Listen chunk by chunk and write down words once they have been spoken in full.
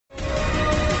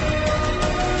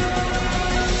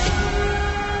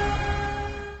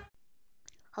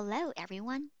Hello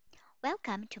everyone,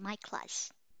 welcome to my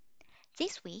class.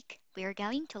 This week we are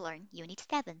going to learn Unit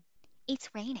 7, It's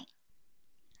Raining.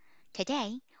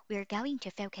 Today we are going to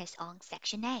focus on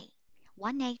Section A,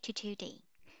 1A to 2D,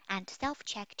 and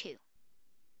Self-Check 2.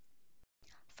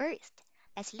 First,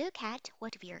 let's look at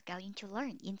what we are going to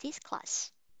learn in this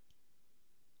class.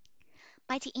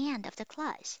 By the end of the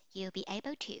class, you'll be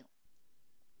able to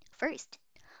first,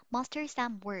 master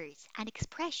some words and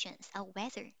expressions of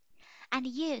weather and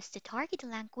use the target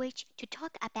language to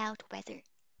talk about weather.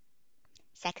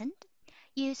 Second,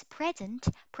 use present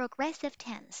progressive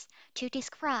tense to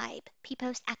describe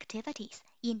people's activities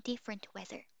in different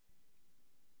weather.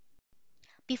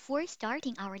 Before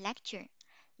starting our lecture,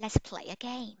 let's play a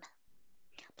game.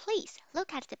 Please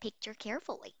look at the picture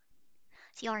carefully.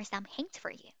 There are some hints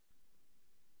for you.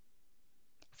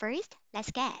 First,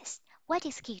 let's guess. What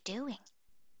is he doing?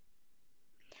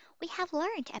 We have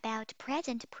learned about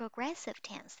present progressive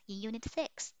tense in Unit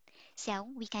 6, so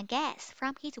we can guess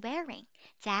from his wearing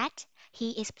that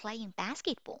he is playing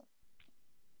basketball.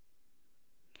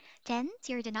 Then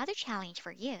there's another challenge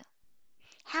for you.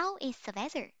 How is the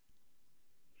weather?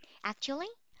 Actually,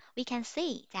 we can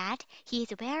see that he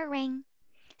is wearing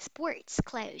sports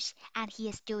clothes and he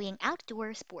is doing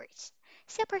outdoor sports.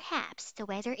 So perhaps the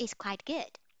weather is quite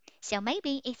good. So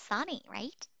maybe it's sunny,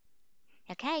 right?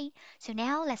 Okay, so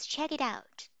now let's check it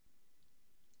out.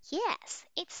 Yes,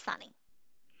 it's sunny.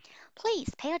 Please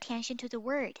pay attention to the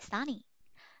word sunny.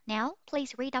 Now,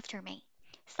 please read after me.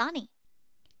 Sunny.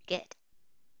 Good.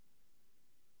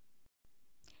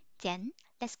 Then,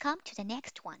 let's come to the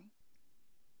next one.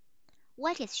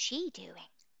 What is she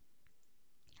doing?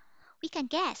 We can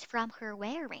guess from her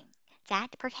wearing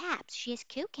that perhaps she is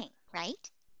cooking,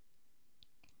 right?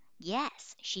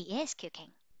 Yes, she is cooking.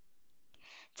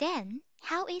 Then,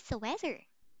 how is the weather?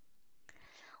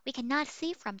 We cannot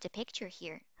see from the picture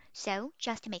here, so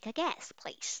just make a guess,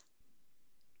 please.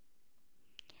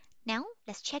 Now,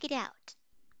 let's check it out.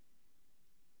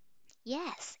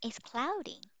 Yes, it's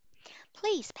cloudy.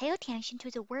 Please pay attention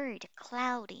to the word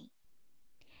cloudy.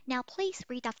 Now, please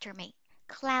read after me.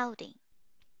 Cloudy.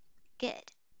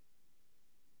 Good.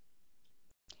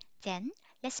 Then,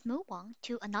 let's move on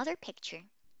to another picture.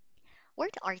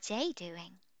 What are they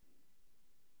doing?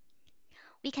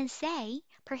 We can say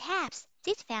perhaps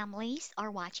these families are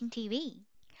watching TV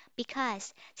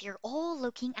because they're all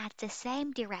looking at the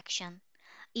same direction,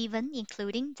 even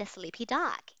including the sleepy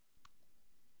dog.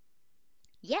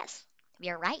 Yes, we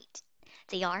are right.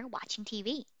 They are watching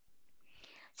TV.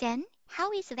 Then,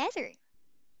 how is the weather?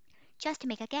 Just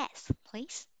make a guess,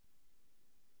 please.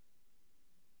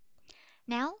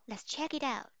 Now, let's check it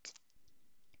out.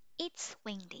 It's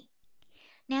windy.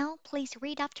 Now, please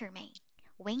read after me.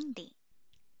 Windy.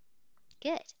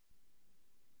 Good.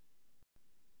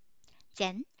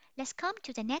 Then, let's come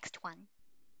to the next one.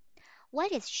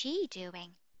 What is she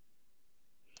doing?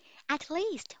 At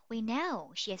least we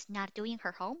know she is not doing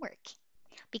her homework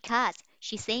because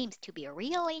she seems to be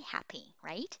really happy,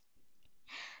 right?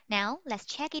 Now, let's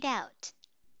check it out.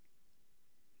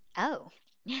 Oh,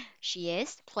 she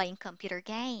is playing computer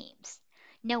games.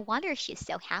 No wonder she's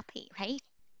so happy, right?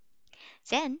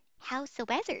 Then, how's the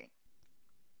weather?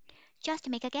 Just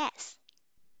make a guess.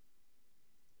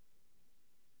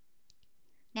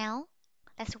 Now,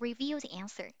 let's review the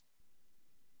answer.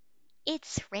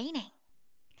 It's raining.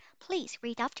 Please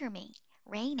read after me.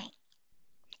 Raining.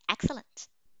 Excellent.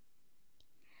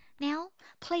 Now,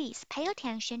 please pay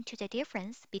attention to the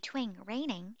difference between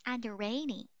raining and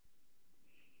rainy.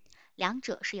 两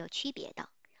者是有区别的。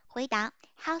回答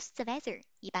How's the weather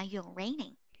一般用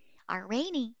raining， 而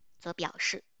rainy 则表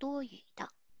示多雨的。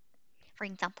For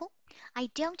example, I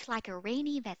don't like a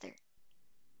rainy weather.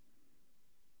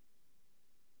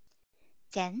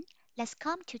 Then, let's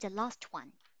come to the last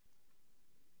one.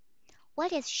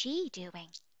 What is she doing?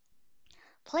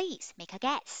 Please make a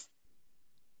guess.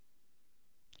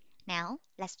 Now,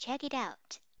 let's check it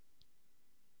out.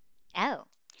 Oh,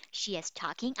 she is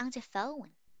talking on the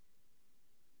phone.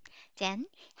 Then,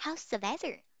 how's the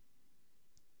weather?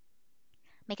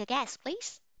 Make a guess,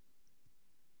 please.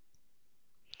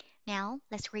 Now,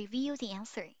 let's review the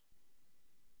answer.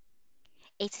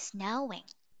 It's snowing.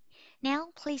 Now,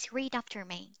 please read after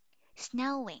me.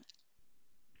 Snowing.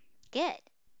 Good.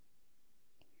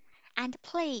 And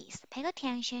please pay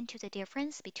attention to the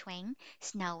difference between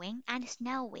snowing and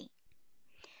snowy.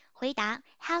 回答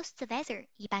How's the weather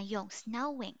一般用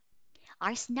snowing，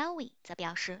 而 snowy 则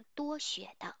表示多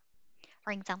雪的。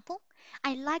For example,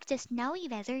 I like the snowy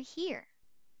weather here.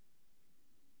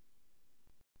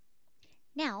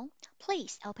 Now,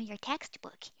 please open your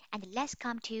textbook and let's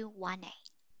come to 1A.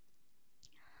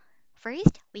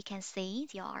 First, we can see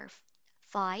there are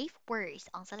 5 words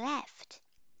on the left.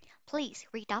 Please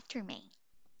read after me.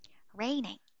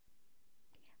 Raining,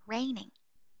 raining.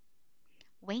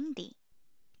 Windy,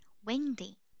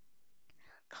 windy.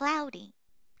 Cloudy,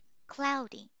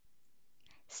 cloudy.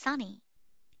 Sunny,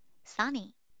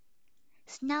 sunny.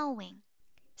 Snowing,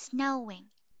 snowing.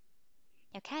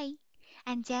 Okay,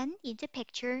 and then in the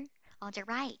picture on the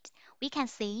right, we can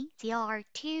see there are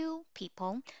 2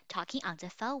 people talking on the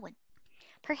phone.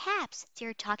 Perhaps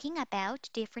they're talking about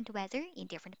different weather in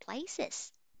different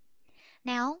places.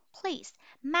 Now, please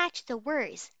match the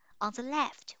words on the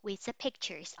left with the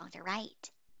pictures on the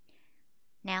right.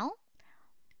 Now,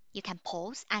 you can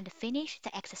pause and finish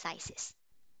the exercises.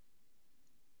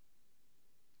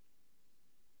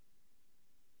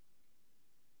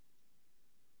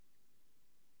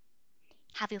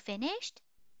 Have you finished?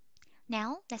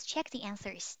 Now, let's check the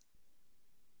answers.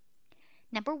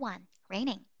 Number 1,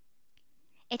 raining.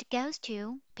 It goes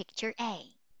to picture A.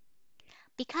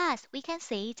 Because we can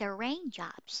see the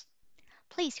raindrops.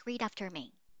 Please read after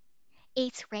me.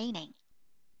 It's raining.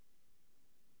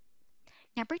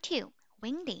 Number 2,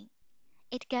 windy.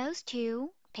 It goes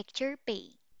to picture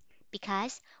B.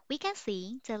 Because we can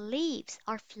see the leaves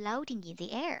are floating in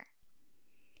the air.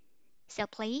 So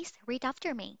please read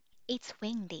after me. It's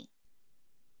windy.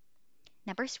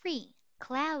 Number 3,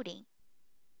 cloudy.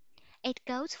 It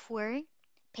goes for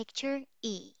picture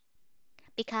E.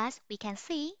 Because we can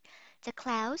see the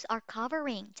clouds are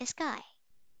covering the sky.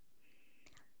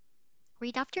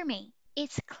 Read after me.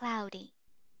 It's cloudy.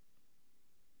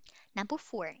 Number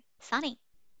 4, sunny.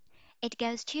 It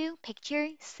goes to picture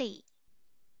C.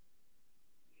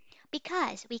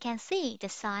 Because we can see the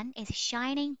sun is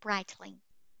shining brightly.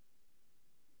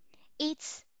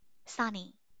 It's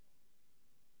sunny.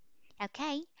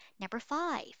 Okay, number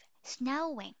 5,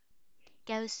 snowing.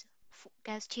 Goes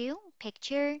to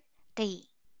picture D.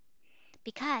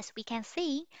 Because we can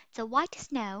see the white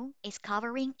snow is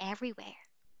covering everywhere.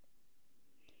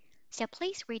 So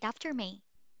please read after me.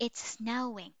 It's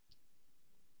snowing.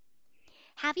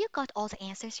 Have you got all the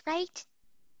answers right?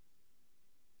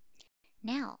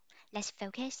 Now, let's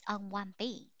focus on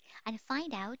 1B and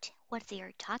find out what they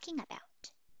are talking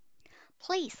about.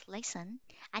 Please listen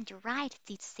and write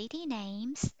the city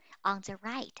names on the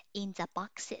right in the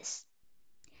boxes.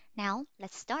 Now,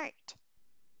 let's start.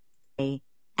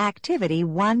 Activity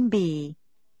 1B.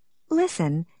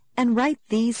 Listen and write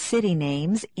these city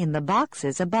names in the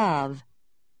boxes above.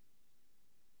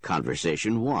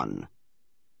 Conversation 1.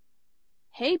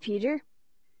 Hey, Peter.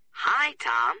 Hi,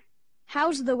 Tom.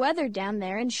 How's the weather down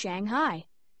there in Shanghai?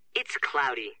 It's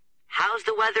cloudy. How's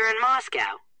the weather in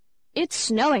Moscow? It's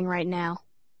snowing right now.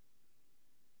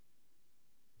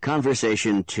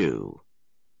 Conversation 2.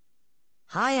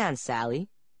 Hi, Aunt Sally.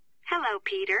 Hello,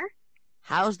 Peter.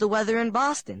 How's the weather in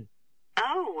Boston?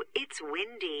 Oh, it's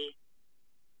windy.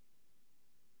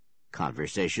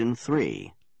 Conversation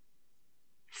 3.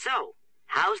 So,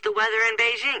 how's the weather in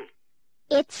Beijing?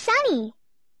 It's sunny.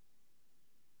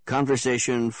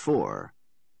 Conversation 4.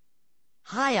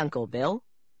 Hi, Uncle Bill.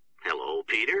 Hello,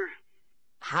 Peter.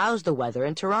 How's the weather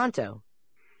in Toronto?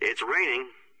 It's raining,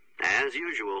 as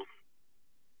usual.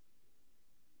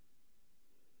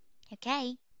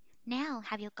 Okay, now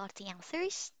have you got the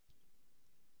answers?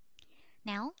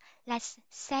 Now, let's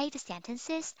say the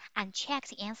sentences and check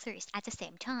the answers at the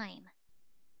same time.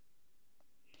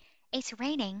 It's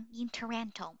raining in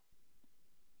Toronto.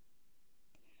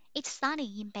 It's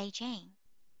sunny in Beijing.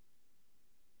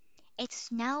 It's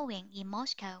snowing in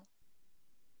Moscow.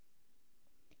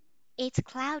 It's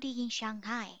cloudy in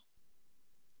Shanghai.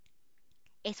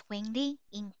 It's windy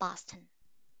in Boston.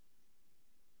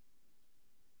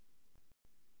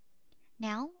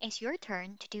 Now it's your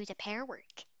turn to do the pair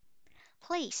work.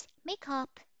 Please make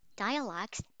up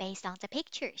dialogues based on the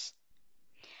pictures.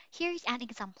 Here's an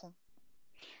example.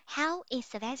 How is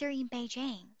the weather in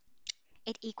Beijing?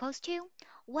 It equals to,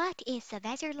 what is the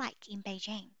weather like in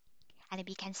Beijing? And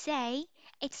we can say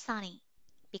it's sunny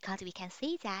because we can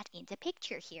see that in the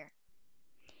picture here.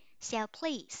 So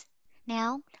please,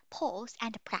 now pause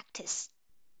and practice.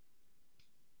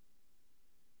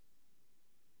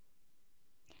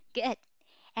 Good.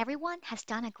 Everyone has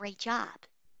done a great job.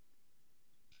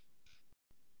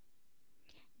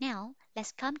 Now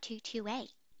let's come to 2A.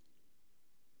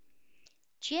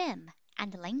 Jim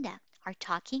and Linda are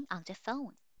talking on the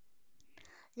phone.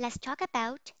 Let's talk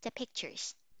about the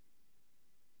pictures.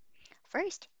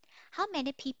 First, how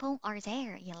many people are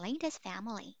there in Linda's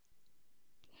family?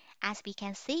 As we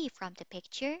can see from the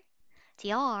picture,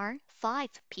 there are 5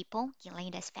 people in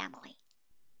Linda's family.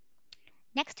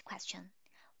 Next question,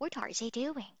 what are they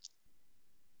doing?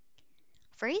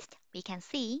 First, we can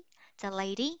see the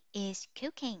lady is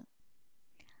cooking.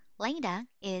 Linda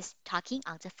is talking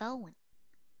on the phone.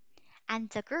 And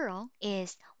the girl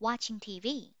is watching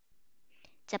TV.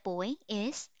 The boy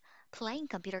is playing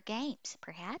computer games,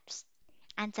 perhaps.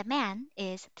 And the man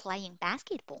is playing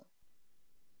basketball.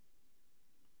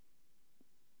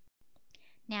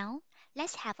 Now,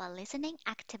 let's have a listening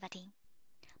activity.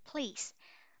 Please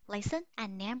listen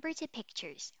and number the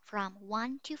pictures from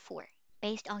 1 to 4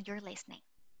 based on your listening.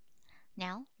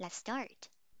 Now, let's start.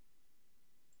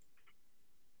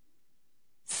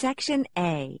 Section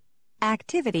A,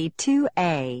 Activity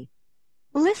 2A.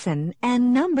 Listen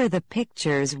and number the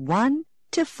pictures 1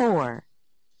 to 4.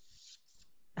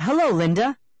 Hello,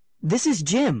 Linda. This is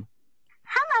Jim.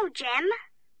 Hello, Jim.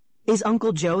 Is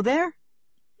Uncle Joe there?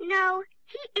 No,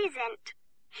 he isn't.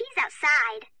 He's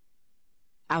outside.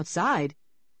 Outside?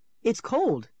 It's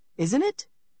cold, isn't it?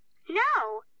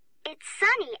 No, it's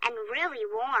sunny and really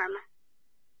warm.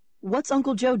 What's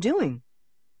Uncle Joe doing?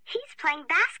 He's playing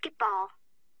basketball.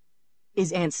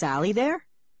 Is Aunt Sally there?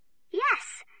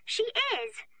 Yes, she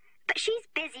is, but she's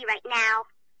busy right now.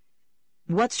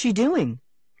 What's she doing?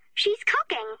 She's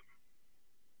cooking.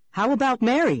 How about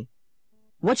Mary?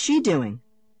 What's she doing?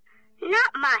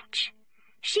 Not much.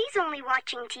 She's only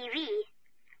watching TV.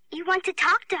 You want to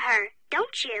talk to her,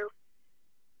 don't you?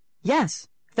 Yes,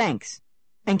 thanks.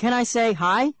 And can I say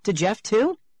hi to Jeff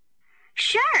too?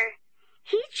 Sure.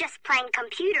 He's just playing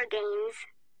computer games.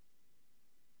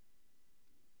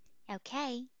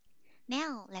 Okay,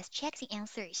 now let's check the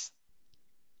answers.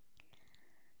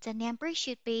 The number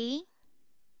should be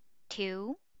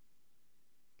 2,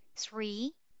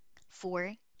 3,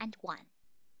 4, and 1.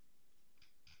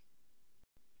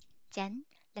 Then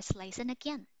let's listen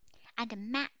again and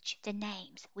match the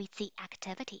names with the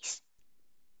activities.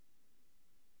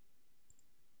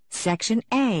 Section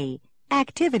A,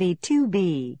 Activity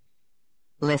 2B.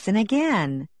 Listen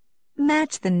again.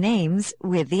 Match the names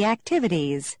with the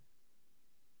activities.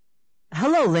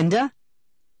 Hello, Linda.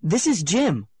 This is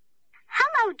Jim.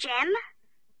 Hello, Jim.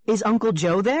 Is Uncle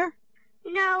Joe there?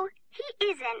 No, he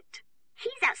isn't.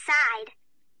 He's outside.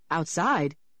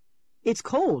 Outside? It's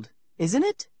cold, isn't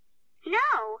it?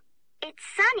 No, it's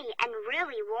sunny and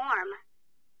really warm.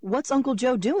 What's Uncle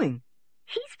Joe doing?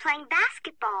 He's playing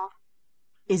basketball.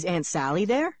 Is Aunt Sally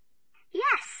there?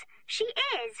 Yes, she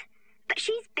is, but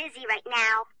she's busy right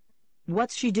now.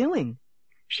 What's she doing?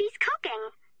 She's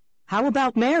cooking. How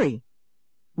about Mary?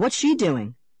 What's she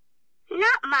doing?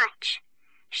 Not much.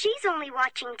 She's only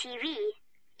watching TV.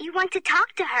 You want to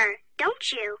talk to her,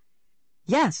 don't you?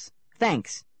 Yes,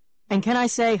 thanks. And can I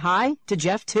say hi to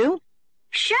Jeff too?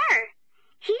 Sure.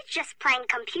 He's just playing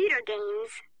computer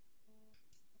games.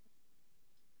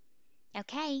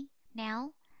 Okay,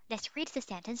 now let's read the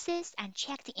sentences and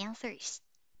check the answers.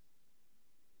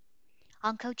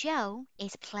 Uncle Joe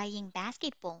is playing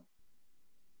basketball.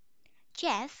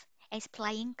 Jeff is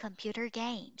playing computer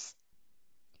games.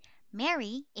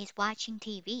 Mary is watching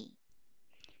TV.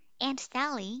 Aunt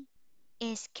Sally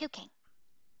is cooking.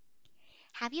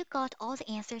 Have you got all the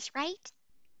answers right?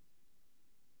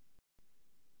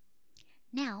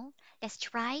 Now, let's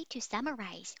try to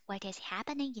summarize what is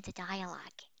happening in the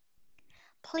dialogue.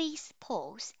 Please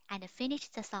pause and finish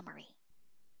the summary.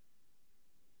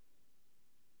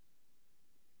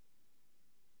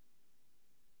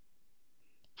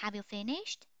 Have you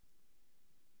finished?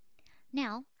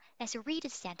 Now, let's read the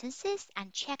sentences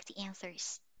and check the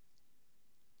answers.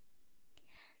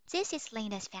 This is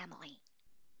Linda's family.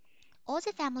 All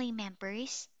the family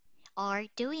members are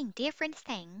doing different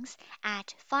things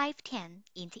at 5:10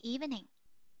 in the evening.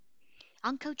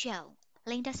 Uncle Joe,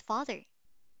 Linda's father,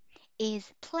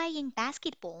 is playing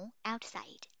basketball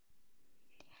outside.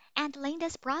 And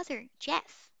Linda's brother,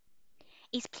 Jeff,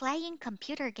 is playing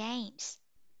computer games.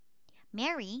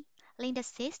 Mary, Linda's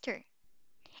sister,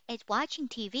 is watching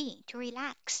TV to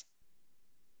relax.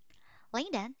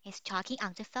 Linda is talking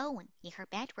on the phone in her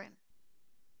bedroom.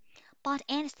 But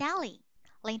Aunt Sally,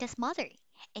 Linda's mother,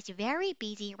 is very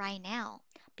busy right now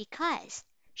because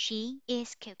she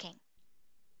is cooking.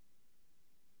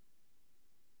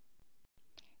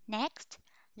 Next,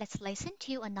 let's listen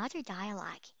to another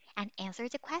dialogue and answer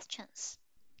the questions.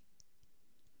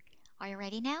 Are you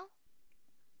ready now?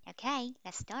 Okay,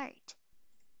 let's start.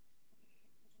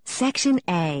 Section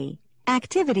A,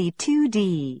 Activity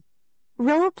 2D.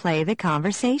 Role play the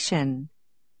conversation.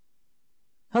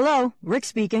 Hello, Rick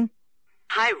speaking.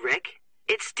 Hi, Rick.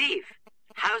 It's Steve.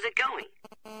 How's it going?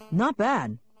 Not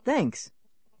bad, thanks.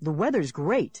 The weather's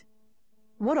great.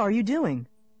 What are you doing?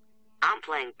 I'm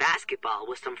playing basketball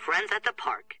with some friends at the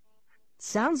park.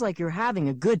 Sounds like you're having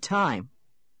a good time.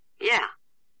 Yeah.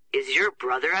 Is your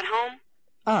brother at home?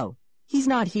 Oh, he's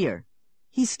not here.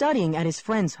 He's studying at his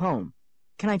friend's home.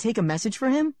 Can I take a message for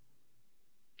him?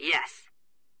 Yes.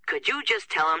 Could you just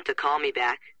tell him to call me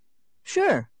back?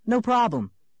 Sure, no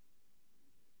problem.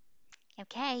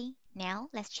 Okay, now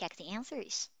let's check the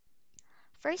answers.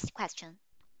 First question.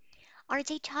 Are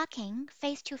they talking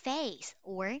face-to-face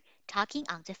or talking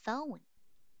on the phone?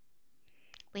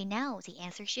 We know the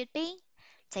answer should be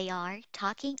they are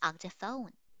talking on the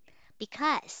phone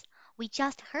because we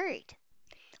just heard,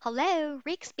 "Hello,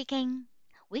 Rick speaking,"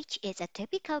 which is a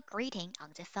typical greeting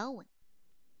on the phone.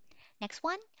 Next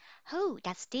one, who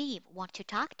does Steve want to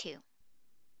talk to?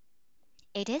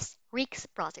 It is Rick's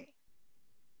brother.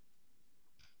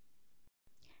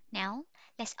 Now,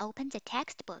 let's open the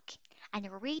textbook and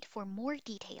read for more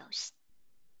details.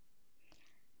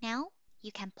 Now,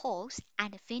 you can pause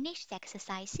and finish the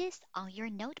exercises on your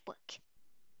notebook.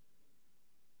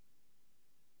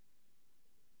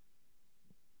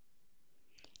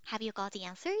 Have you got the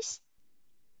answers?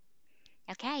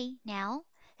 Okay, now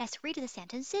let's read the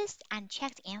sentences and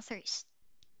check the answers.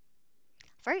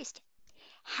 First,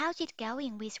 how's it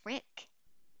going with Rick?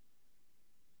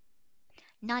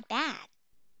 Not bad.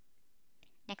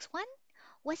 Next one,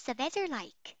 what's the weather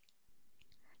like?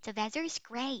 The weather's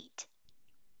great.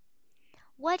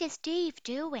 What is Steve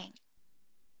doing?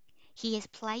 He is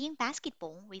playing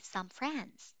basketball with some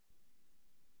friends.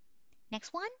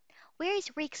 Next one, where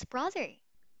is Rick's brother?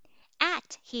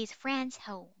 At his friend's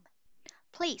home.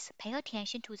 Please pay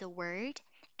attention to the word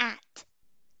at.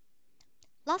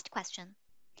 Last question,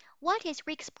 what is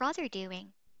Rick's brother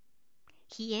doing?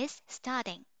 He is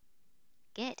studying.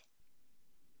 Good.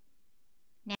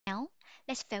 Now,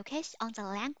 let's focus on the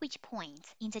language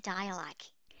points in the dialogue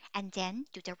and then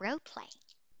do the role play.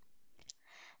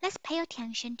 Let's pay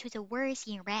attention to the words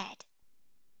in red.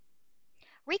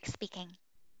 Rick speaking.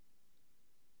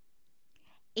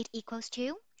 It equals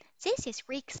to "This is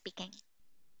Rick speaking."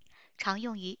 常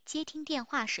用于接听电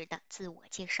话时的自我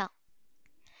介绍。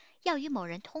要与某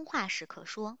人通话时可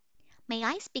说 "May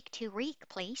I speak to Rick,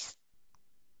 please?"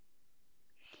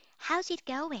 How's it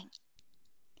going?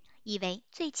 意为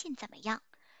最近怎么样，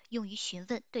用于询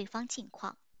问对方近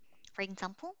况。For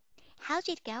example, how's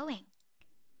it going?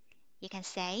 You can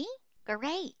say,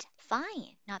 great,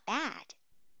 fine, not bad.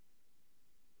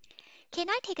 Can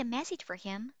I take a message for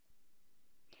him?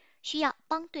 需要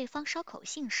帮对方捎口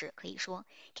信时，可以说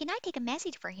Can I take a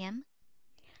message for him?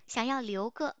 想要留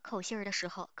个口信儿的时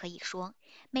候，可以说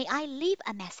May I leave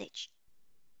a message?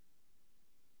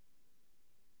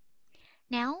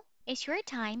 Now it's your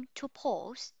time to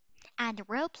pause and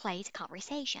role play the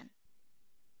conversation.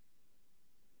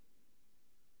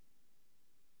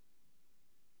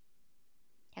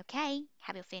 Okay,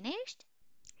 have you finished?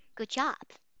 Good job.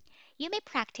 You may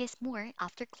practice more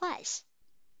after class.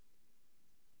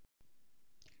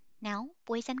 Now,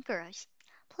 boys and girls,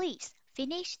 please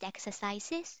finish the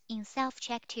exercises in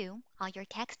self-check 2 on your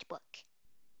textbook.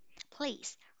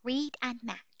 Please read and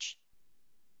match.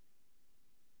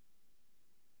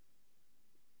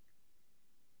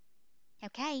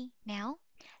 Okay, now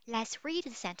let's read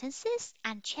the sentences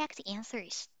and check the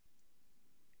answers.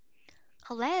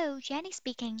 Hello, Jenny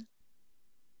speaking.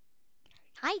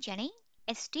 Hi, Jenny.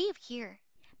 It's Steve here.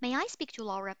 May I speak to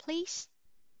Laura, please?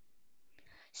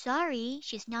 Sorry,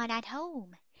 she's not at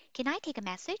home. Can I take a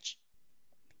message?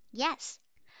 Yes.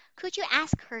 Could you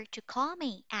ask her to call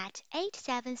me at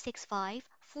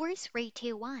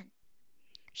 8765-4321?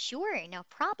 Sure, no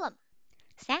problem.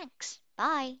 Thanks.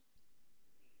 Bye.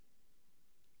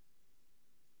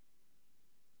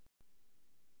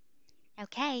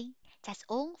 Okay, that's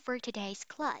all for today's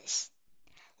class.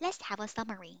 Let's have a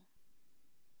summary.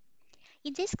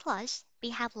 In this class,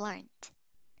 we have learned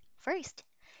first,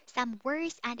 some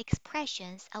words and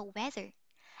expressions of weather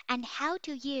and how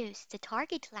to use the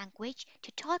target language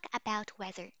to talk about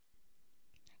weather.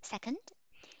 Second,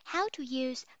 how to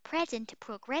use present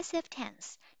progressive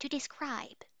tense to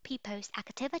describe people's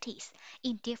activities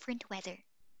in different weather.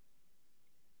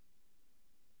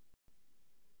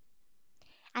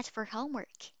 As for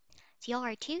homework, there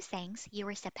are two things you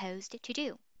are supposed to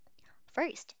do.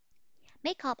 First,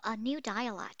 make up a new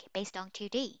dialogue based on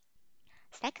 2D.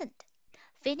 Second,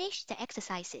 finish the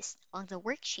exercises on the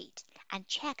worksheet and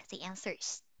check the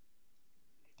answers.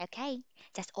 Okay,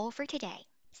 that's all for today.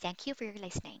 Thank you for your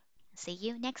listening. See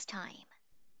you next time.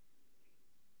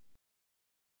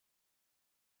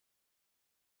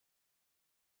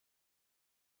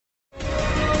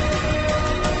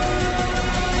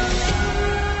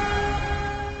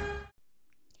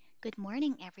 Good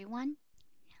morning, everyone.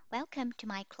 Welcome to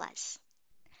my class.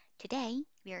 Today,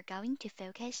 we are going to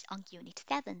focus on Unit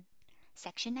 7,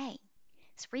 Section A,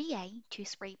 3A to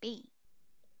 3B.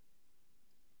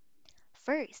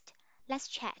 First, let's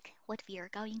check what we are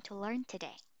going to learn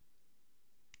today.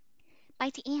 By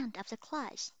the end of the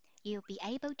class, you'll be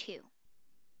able to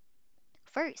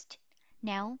first,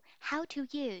 know how to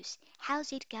use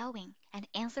 "How's it going?" and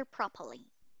answer properly.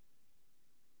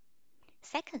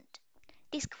 Second,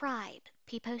 describe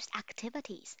people's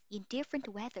activities in different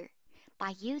weather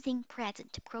by using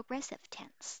present progressive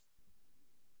tense.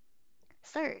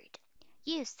 Third,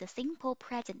 use the simple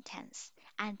present tense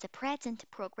and the present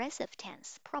progressive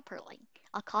tense properly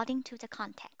according to the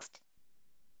context.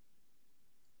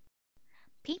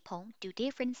 People do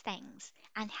different things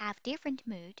and have different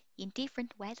mood in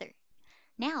different weather.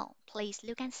 Now, please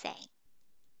look and say.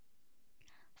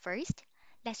 First,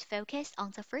 let's focus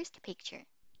on the first picture.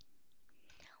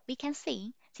 We can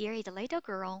see there is a little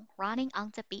girl running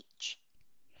on the beach.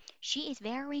 She is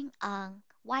wearing a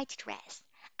white dress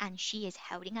and she is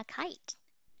holding a kite.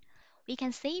 We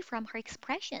can see from her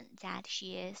expression that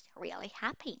she is really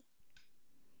happy.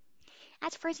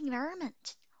 As for the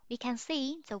environment, we can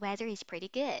see the weather is pretty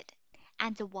good,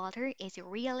 and the water is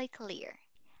really clear,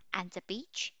 and the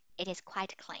beach, it is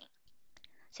quite clean.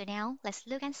 So now let's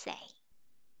look and say,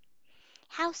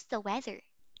 how's the weather?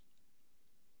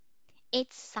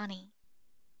 It's sunny.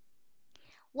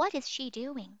 What is she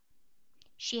doing?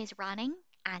 She is running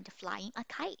and flying a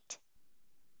kite.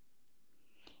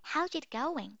 How's it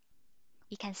going?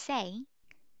 We can say,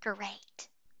 great.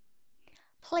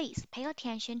 Please pay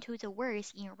attention to the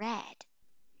words in red.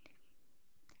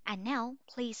 And now,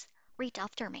 please read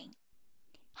after me.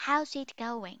 How's it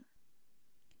going?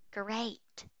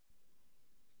 Great.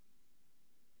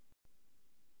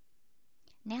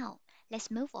 Now,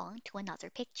 let's move on to another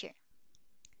picture.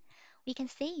 We can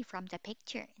see from the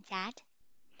picture that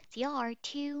there are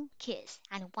two kids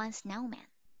and one snowman.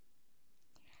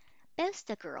 Both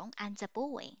the girl and the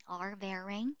boy are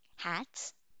wearing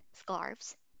hats,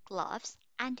 scarves, gloves,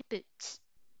 and boots.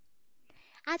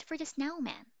 As for the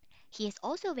snowman, he is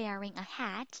also wearing a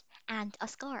hat and a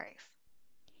scarf.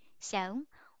 So,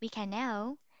 we can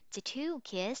know the two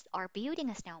kids are building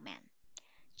a snowman,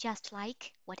 just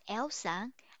like what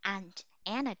Elsa and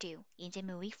Anna do in the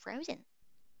movie Frozen.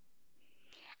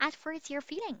 As for their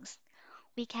feelings,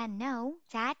 we can know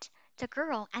that the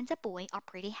girl and the boy are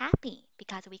pretty happy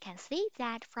because we can see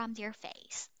that from their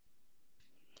face.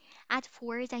 As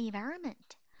for the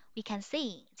environment, we can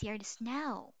see there is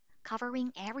snow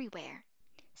covering everywhere,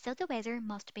 so the weather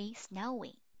must be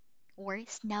snowy or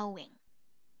snowing.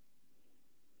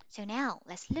 So now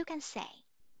let's look and say,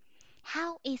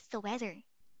 how is the weather?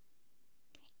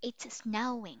 It's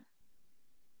snowing.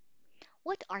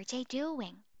 What are they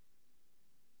doing?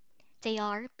 They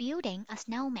are building a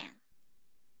snowman.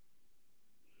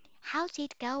 How's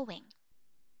it going?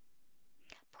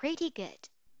 Pretty good.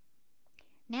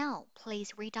 Now,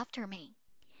 please read after me.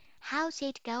 How's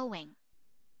it going?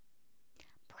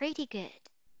 Pretty good.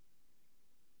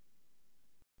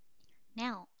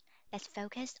 Now, let's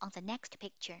focus on the next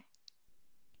picture.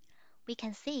 We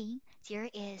can see there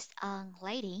is a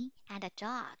lady and a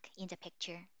dog in the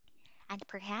picture, and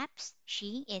perhaps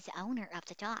she is the owner of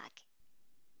the dog.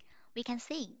 We can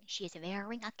see she is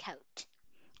wearing a coat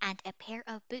and a pair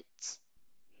of boots.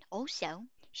 Also,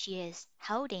 she is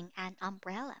holding an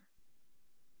umbrella.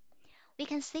 We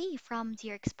can see from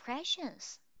their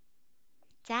expressions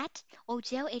that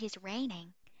although it is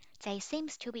raining, they seem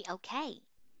to be okay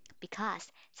because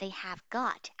they have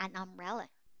got an umbrella.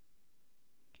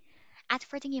 As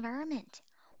for the environment,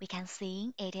 we can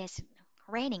see it is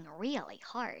raining really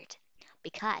hard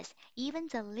because even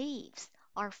the leaves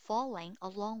are falling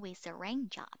along with the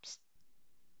raindrops.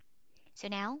 So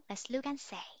now let's look and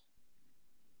say,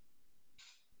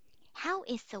 how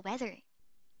is the weather?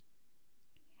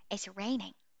 It's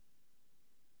raining.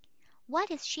 What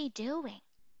is she doing?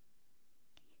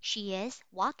 She is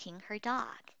walking her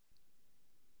dog.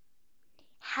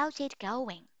 How's it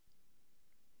going?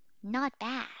 Not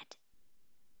bad.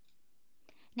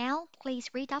 Now please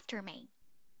read after me.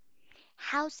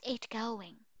 How's it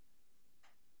going?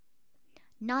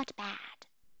 Not bad.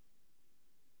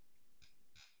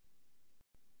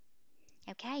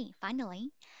 Okay,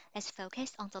 finally, let's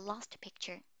focus on the last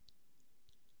picture.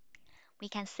 We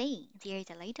can see there is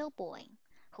a little boy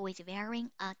who is wearing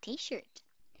a t-shirt,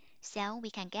 so we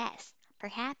can guess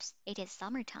perhaps it is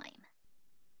summertime.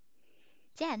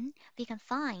 Then we can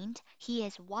find he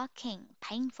is walking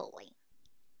painfully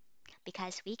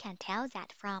because we can tell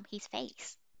that from his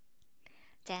face.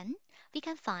 Then we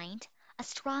can find a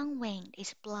strong wind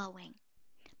is blowing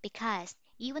because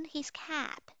even his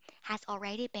cap has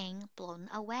already been blown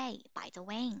away by the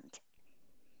wind.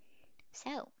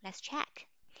 So let's check.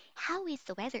 How is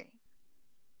the weather?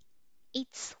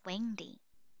 It's windy.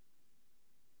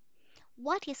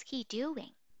 What is he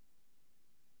doing?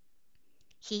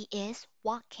 He is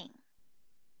walking.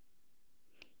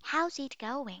 How's it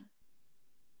going?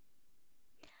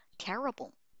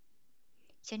 Terrible.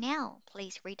 So now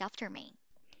please read after me.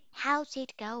 How's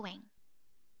it going?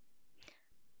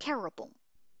 Terrible.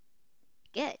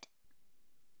 Good.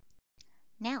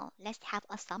 Now let's have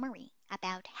a summary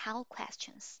about how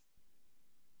questions.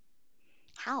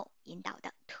 How 引导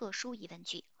的特殊疑问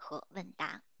句和问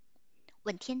答，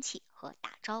问天气和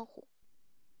打招呼。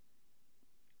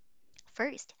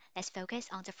First, let's focus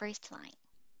on the first line.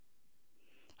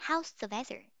 How's the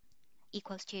weather?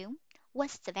 Equals to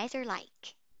what's the weather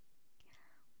like?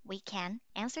 We can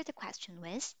answer the question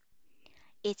with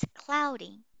it's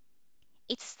cloudy,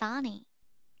 it's sunny,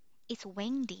 it's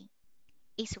windy,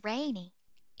 it's rainy,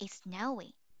 it's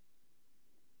snowy.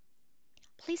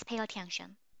 Please pay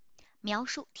attention. 描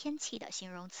述天气的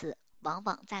形容词往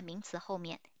往在名词后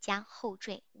面加后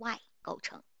缀 y 构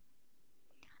成。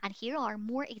And here are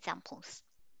more examples.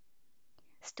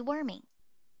 Stormy,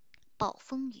 暴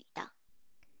风雨的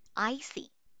icy,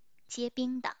 结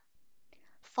冰的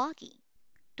foggy,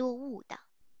 多雾的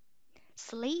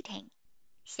sleeting,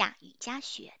 下雨加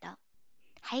雪的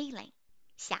hailing,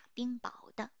 下冰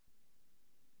雹的。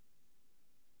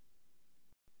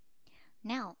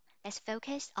Now, let's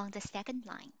focus on the second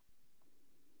line.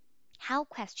 How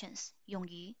questions 用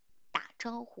于打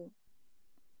招呼。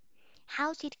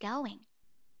How's it going?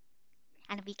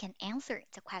 And we can answer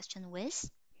the question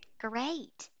with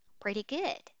great, pretty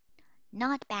good,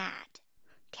 not bad,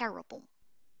 terrible.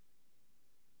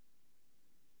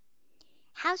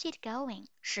 How's it going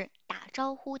是打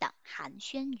招呼的寒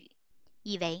暄语，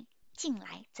意为近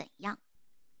来怎样。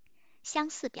相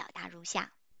似表达如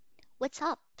下 What's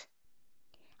up?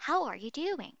 How are you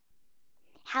doing?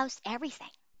 How's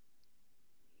everything?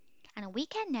 And we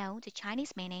can know the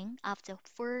Chinese meaning of the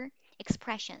four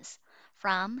expressions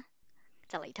from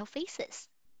the little faces.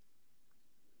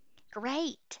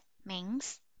 Great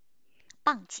means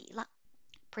棒极了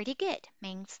Pretty good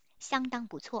means 相当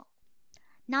不错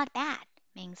Not bad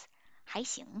means 还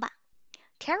行吧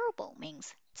Terrible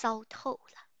means 糟透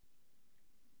了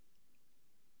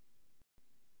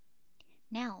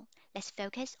Now, let's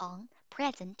focus on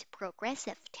present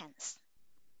progressive tense.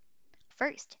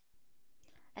 First,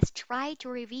 let's try to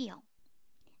reveal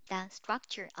the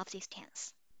structure of this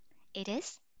tense. It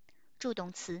is 助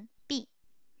动词 be,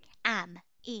 am,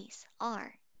 is,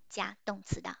 are 加动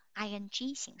词的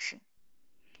ing 形式。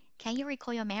Can you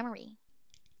recall your memory?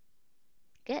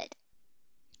 Good.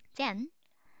 Then,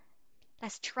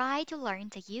 let's try to learn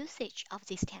the usage of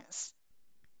this tense.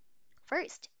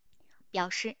 First, 表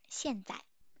示现在，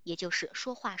也就是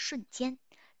说话瞬间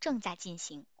正在进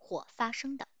行或发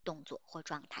生的动作或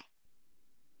状态。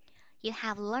You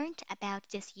have learned about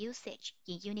this usage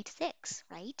in Unit 6,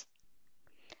 right?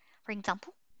 For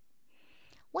example,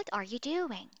 what are you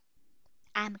doing?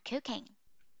 I'm cooking.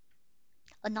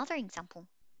 Another example,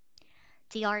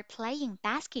 they are playing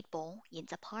basketball in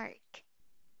the park.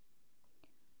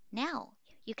 Now,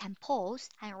 you can pause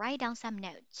and write down some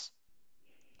notes.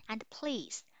 And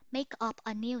please make up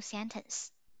a new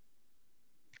sentence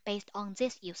based on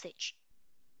this usage.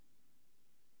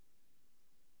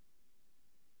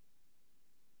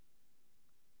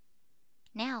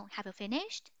 Now, have you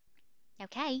finished?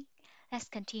 Okay, let's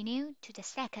continue to the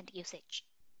second usage.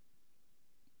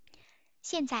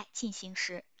 现在进行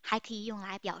时还可以用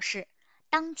来表示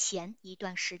当前一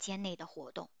段时间内的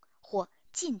活动或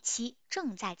近期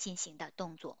正在进行的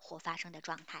动作或发生的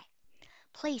状态。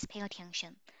Please pay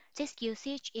attention. This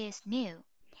usage is new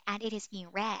and it is in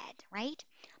red, right?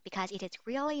 Because it is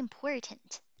really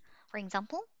important. For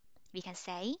example, we can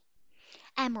say,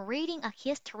 I'm reading a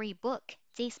history book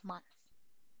this month.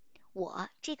 我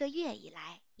这个月以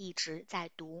来一直在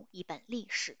读一本历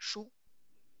史书。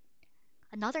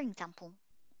Another example.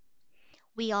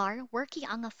 We are working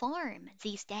on a farm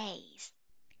these days.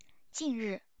 近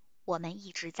日，我们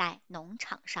一直在农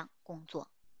场上工作。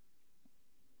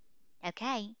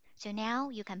Okay, so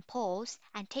now you can pause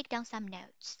and take down some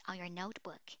notes on your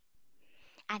notebook.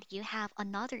 And you have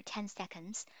another 10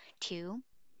 seconds to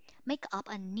make up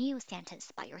a new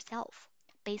sentence by yourself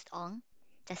based on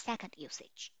the second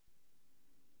usage.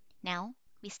 Now,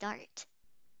 we start.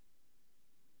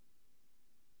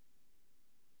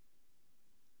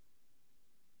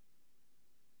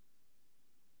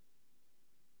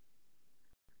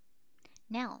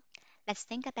 Now, let's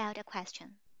think about a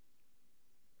question.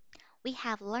 We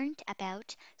have learned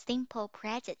about simple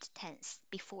present tense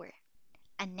before,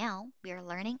 and now we are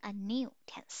learning a new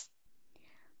tense.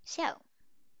 So,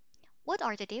 what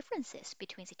are the differences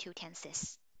between the two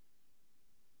tenses?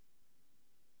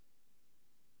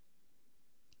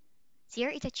 There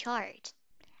is a chart,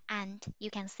 and you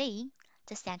can see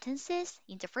the sentences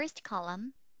in the first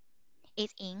column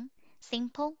is in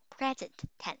simple present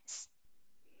tense,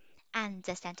 and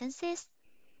the sentences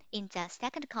in the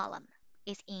second column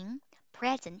is in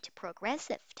present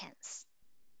progressive tense.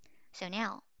 So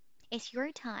now, it's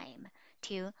your time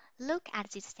to look at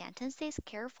these sentences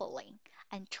carefully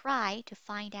and try to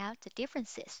find out the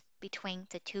differences between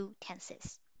the two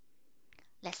tenses.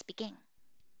 Let's begin.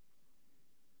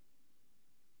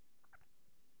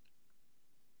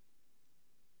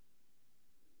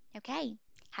 Okay,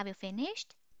 have you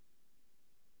finished?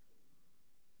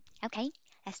 Okay,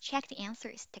 let's check the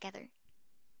answers together.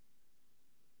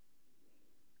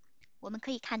 我们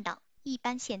可以看到，一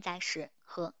般现在时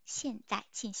和现在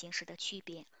进行时的区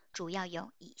别主要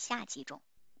有以下几种。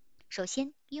首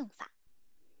先，用法。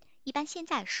一般现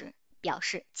在时表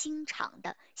示经常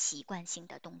的习惯性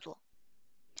的动作，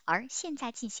而现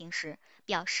在进行时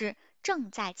表示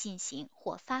正在进行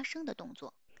或发生的动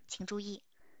作。请注意，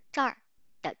这儿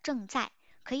的正在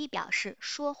可以表示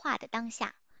说话的当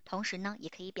下，同时呢，也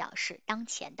可以表示当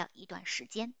前的一段时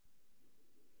间。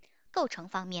构成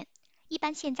方面，一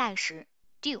般现在时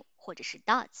do 或者是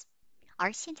does，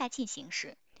 而现在进行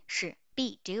时是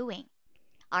be doing，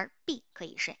 而 be 可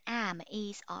以是 am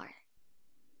is are。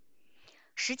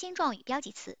时间状语标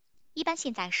记词，一般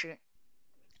现在时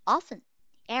often,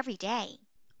 every day,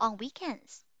 on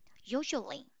weekends,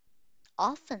 usually,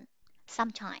 often,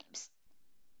 sometimes。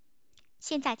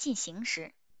现在进行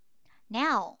时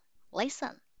now,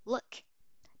 listen, look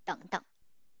等等。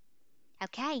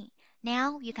Okay,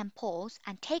 now you can pause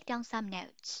and take down some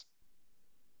notes.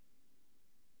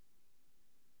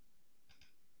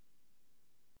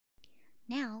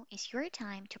 Now is your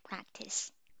time to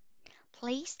practice.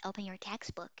 Please open your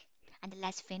textbook and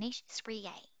let's finish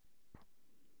 3A.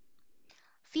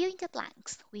 Fill in the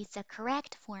blanks with the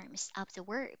correct forms of the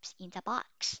verbs in the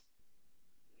box.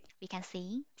 We can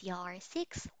see there are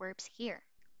 6 verbs here.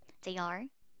 They are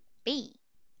be,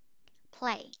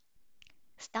 play,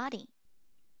 study,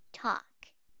 talk,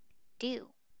 do,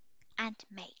 and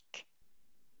make.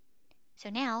 So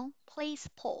now, please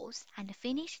pause and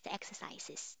finish the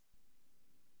exercises.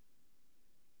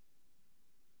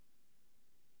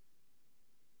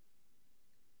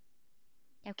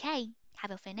 Okay,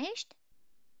 have you finished?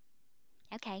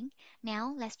 Okay,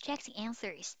 now let's check the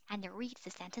answers and read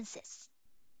the sentences.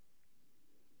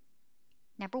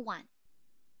 Number 1.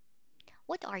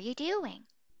 What are you doing?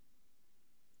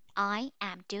 I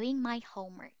am doing my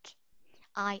homework.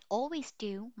 I always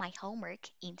do my homework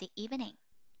in the evening.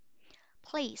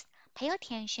 Please pay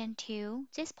attention to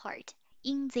this part,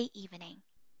 in the evening.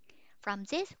 From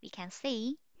this we can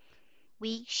see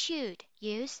we should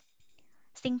use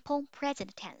simple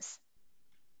present tense.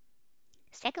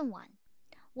 Second one,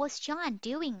 what's John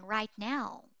doing right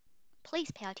now? Please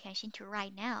pay attention to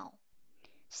right now.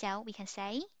 So we can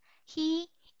say he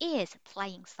is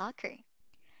playing soccer.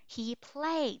 He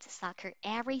plays soccer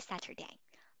every Saturday.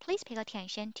 Please pay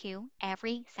attention to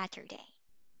every Saturday.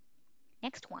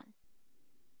 Next one.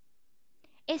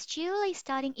 Is Julie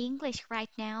studying English right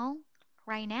now?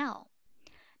 Right now?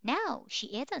 No, she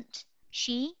isn't.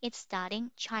 She is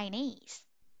studying Chinese.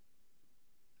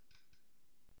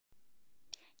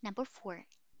 Number 4.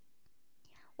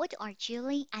 What are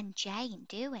Julie and Jane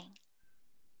doing?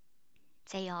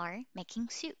 They are making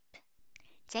soup.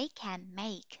 They can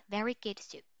make very good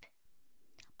soup.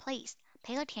 Please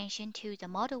pay attention to the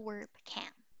modal verb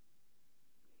can.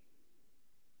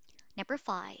 Number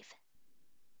 5.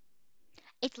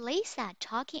 Is Lisa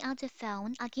talking on the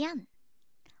phone again?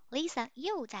 Lisa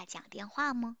又在讲电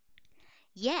话吗?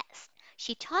 Yes,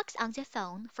 she talks on the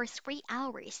phone for 3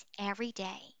 hours every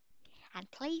day. And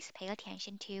please pay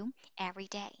attention to every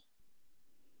day.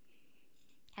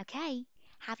 Okay,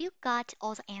 have you got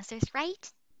all the answers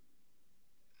right?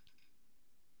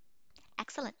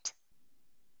 Excellent.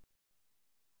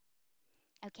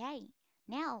 Okay,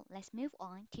 now let's move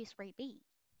on to 3B.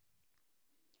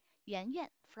 Yuan Yuan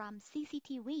from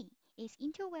CCTV is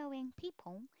interviewing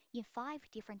people in 5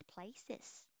 different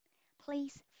places.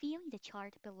 Please fill in the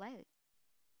chart below.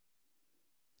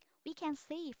 We can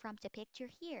see from the picture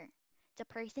here, the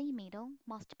person in the middle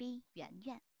must be Yuan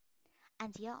Yuan,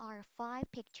 and there are 5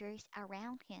 pictures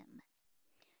around him.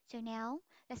 So now,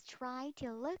 let's try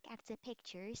to look at the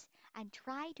pictures and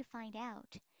try to find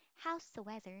out how's the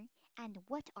weather and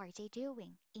what are they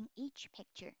doing in each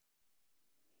picture.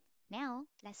 Now,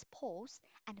 let's pause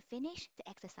and finish the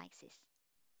exercises.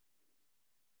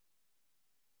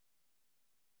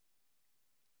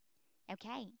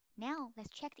 Okay, now let's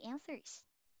check the answers.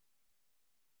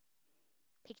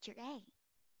 Picture A.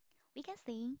 We can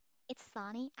see it's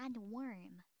sunny and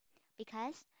warm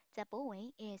because the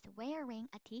boy is wearing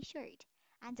a t-shirt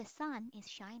and the sun is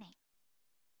shining.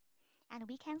 And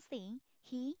we can see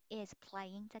he is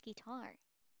playing the guitar.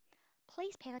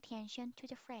 Please pay attention to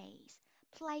the phrase,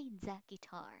 play the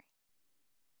guitar.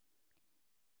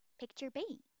 Picture B.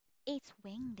 It's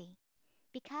windy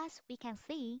because we can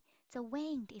see the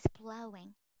wind is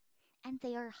blowing and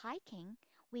they are hiking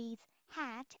with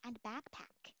hat and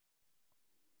backpack.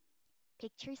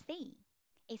 Picture C.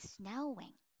 It's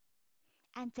snowing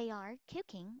and they are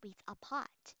cooking with a pot.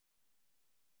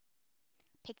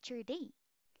 Picture D.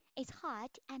 It's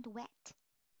hot and wet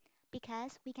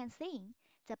because we can see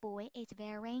the boy is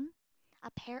wearing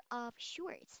a pair of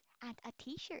shorts and a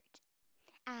t-shirt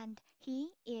and he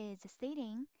is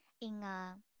sitting in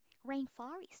a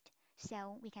rainforest,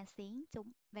 so we can see the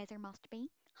weather must be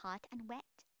hot and wet.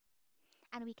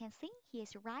 And we can see he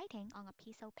is writing on a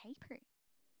piece of paper.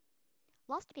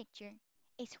 Last picture,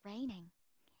 it's raining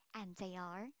and they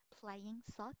are playing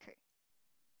soccer.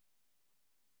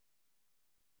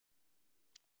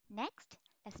 Next,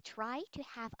 let's try to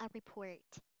have a report.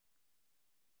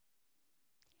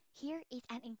 Here is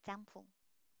an example.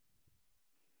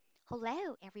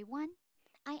 Hello everyone,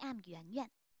 I am Yuan Yuan,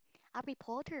 a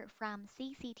reporter from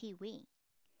CCTV.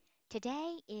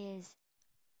 Today is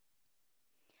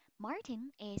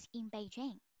Martin is in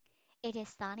Beijing. It is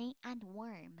sunny and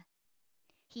warm.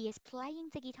 He is playing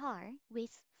the guitar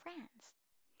with friends.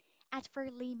 As for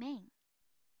Li Ming,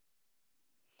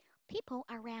 people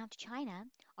around China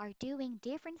are doing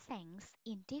different things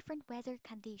in different weather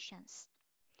conditions.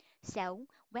 So,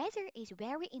 weather is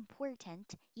very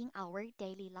important in our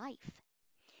daily life.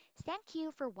 Thank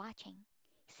you for watching.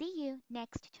 See you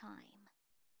next time.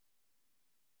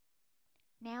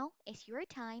 Now it's your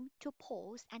time to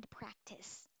pause and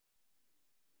practice.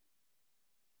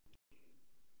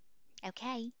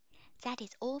 Okay, that is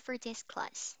all for this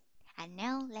class. And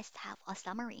now let's have a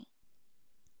summary.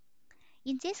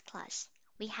 In this class,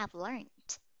 we have learned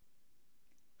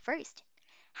first,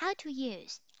 how to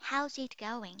use how's it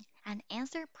going and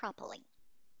answer properly.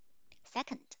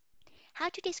 Second, how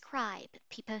to describe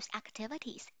people's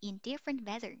activities in different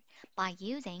weather by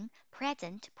using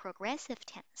present progressive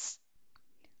tense.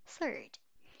 Third,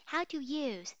 how to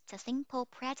use the simple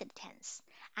present tense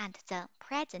and the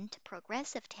present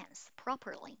progressive tense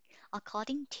properly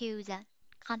according to the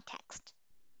context.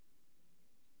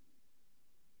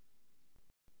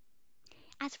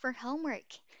 As for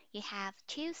homework, you have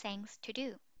two things to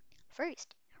do.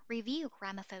 First, review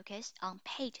grammar focus on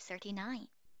page 39.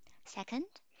 Second,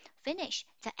 finish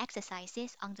the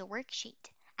exercises on the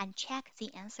worksheet and check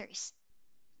the answers.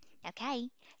 Okay,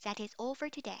 that is all for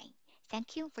today.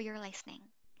 Thank you for your listening,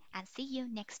 and see you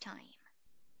next time.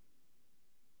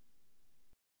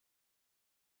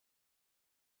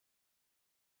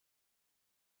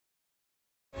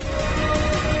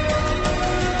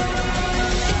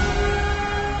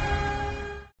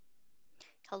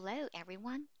 Hello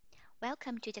everyone,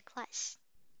 welcome to the class.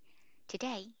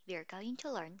 Today we are going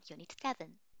to learn Unit 7,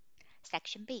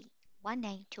 Section B,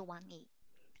 1A to 1E,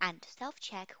 and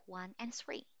Self-Check 1 and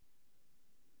 3.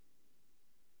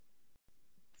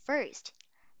 First,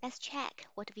 let's check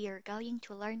what we are going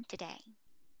to learn today.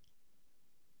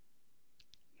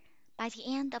 By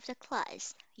the end of the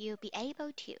class, you'll be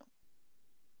able to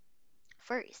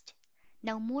first,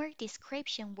 know more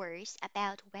description words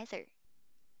about weather.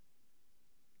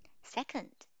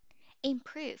 Second,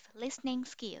 improve listening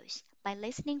skills by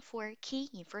listening for key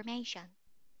information.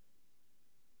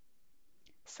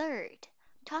 Third,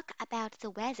 talk about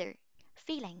the weather,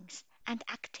 feelings, and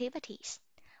activities,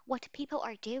 what people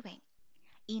are doing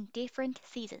in different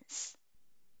seasons.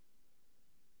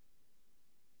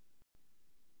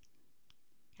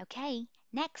 Okay,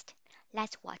 next,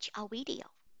 let's watch a video.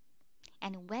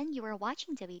 And when you are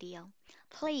watching the video,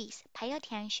 please pay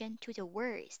attention to the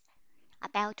words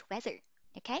about weather,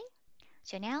 okay?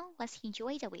 So now let's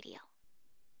enjoy the video.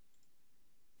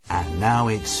 And now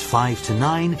it's 5 to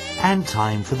 9 and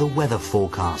time for the weather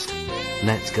forecast.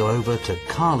 Let's go over to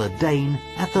Carla Dane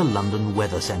at the London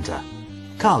Weather Centre.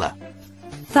 Carla.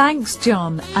 Thanks,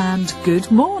 John, and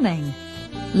good morning.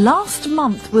 Last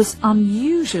month was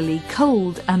unusually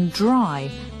cold and dry,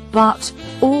 but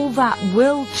all that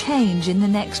will change in the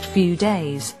next few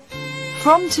days.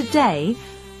 From today,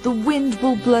 the wind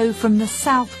will blow from the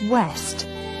southwest.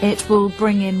 It will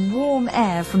bring in warm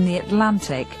air from the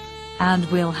Atlantic, and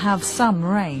we'll have some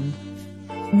rain.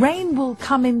 Rain will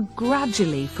come in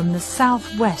gradually from the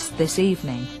southwest this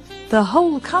evening. the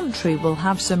whole country will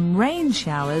have some rain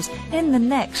showers in the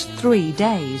next 3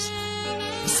 days.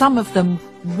 Some of them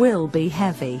will be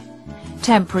heavy.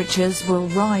 Temperatures will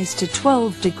rise to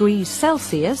 12 degrees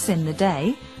Celsius in the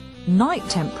day. Night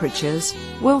temperatures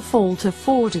will fall to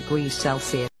 4 degrees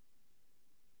Celsius.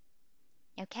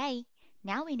 Okay,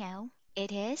 now we know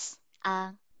it is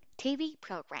a TV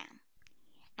program.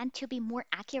 And to be more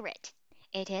accurate,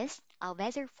 it is a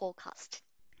weather forecast.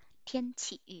 天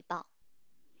气预报.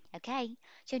 Okay,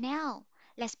 so now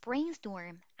let's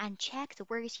brainstorm and check the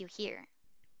words you hear.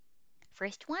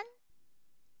 First one,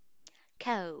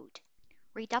 cold.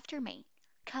 Read after me.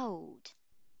 Cold.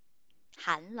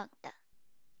 寒冷的.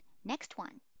 Next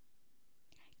one,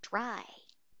 dry.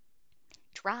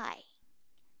 Dry.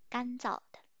 干燥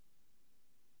的.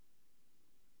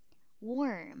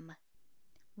 Warm.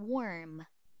 Warm.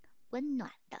 温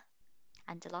暖的.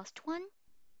 And the last one,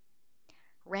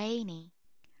 rainy.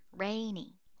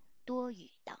 Rainy. 多雨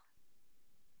的.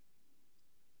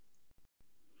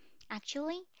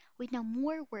 Actually, we know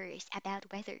more words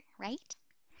about weather, right?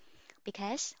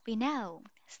 Because we know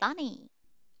sunny,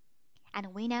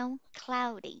 and we know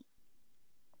cloudy,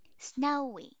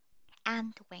 snowy,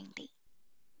 and windy.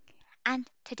 And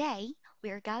today, we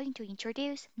are going to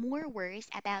introduce more words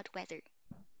about weather.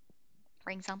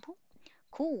 For example,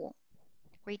 cool.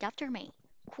 Read after me.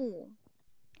 Cool.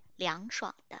 凉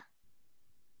爽的.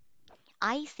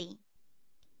 Icy.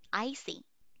 Icy.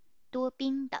 多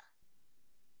冰的.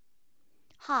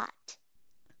 Hot.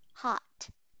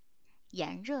 Hot.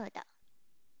 炎热的.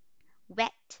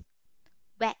 Wet.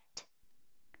 Wet.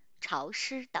 潮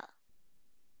湿的.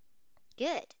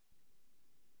 Good.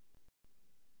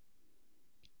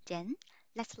 Then,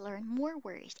 let's learn more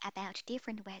words about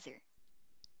different weather.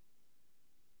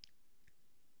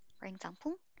 For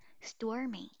example,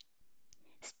 stormy.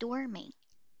 Stormy.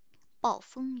 暴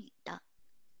风雨的.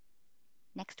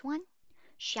 Next one,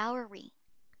 showery.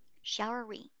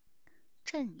 Showery.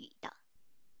 阵雨的.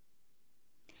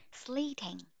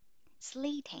 Sleeting.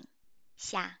 Sleeting.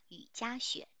 下雨加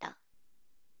雪的.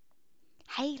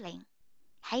 Hailing.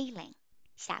 Hailing.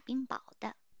 下冰雹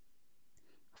的.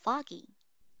 Foggy.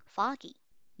 Foggy.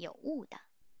 有雾的.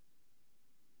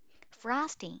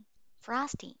 Frosty.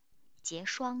 Frosty. 结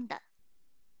霜的.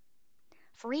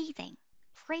 Freezing.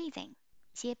 Freezing.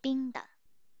 结冰的.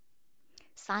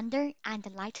 Thunder and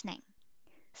lightning.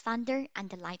 Thunder and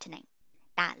lightning.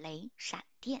 打雷闪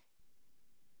电.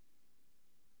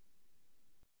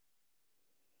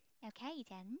 Okay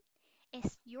then,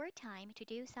 it's your time to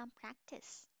do some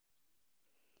practice.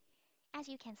 As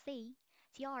you can see,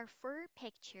 there are 4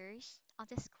 pictures on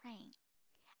the screen,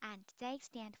 and they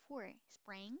stand for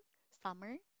spring,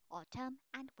 summer, autumn,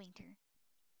 and winter.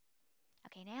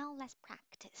 Okay, now let's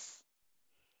practice.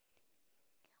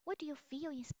 What do you feel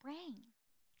in spring?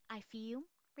 I feel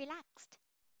relaxed.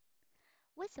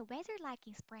 What's the weather like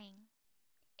in spring?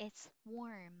 It's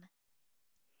warm.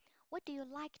 What do you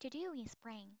like to do in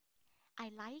spring?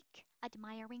 I like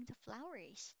admiring the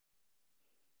flowers.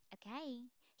 Okay,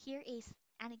 here is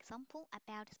an example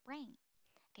about spring.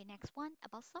 Okay, next one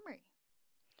about summer.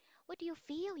 What do you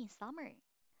feel in summer?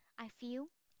 I feel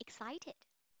excited.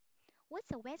 What's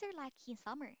the weather like in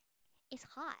summer? It's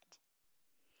hot.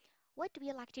 What do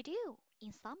you like to do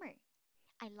in summer?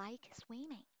 I like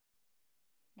swimming.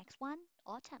 Next one,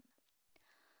 autumn.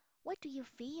 What do you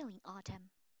feel in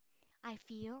autumn? I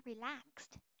feel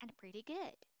relaxed and pretty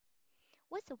good.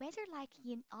 What's the weather like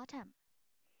in autumn?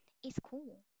 It's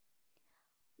cool.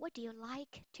 What do you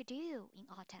like to do in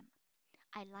autumn?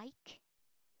 I like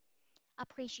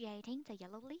appreciating the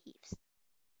yellow leaves.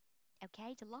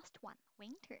 Okay, the last one,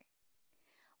 winter.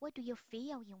 What do you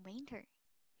feel in winter?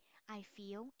 I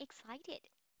feel excited.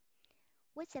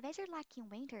 What's the weather like in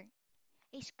winter?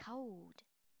 It's cold.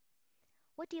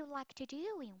 What do you like to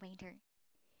do in winter?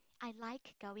 I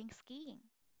like going skiing.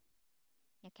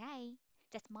 Okay,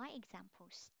 that's my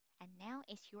examples. And now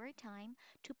it's your time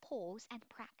to pause and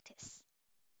practice.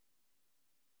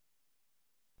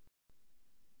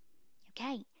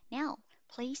 Okay, now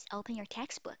please open your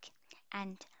textbook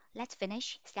and let's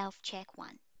finish self-check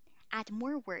 1. Add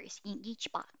more words in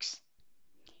each box.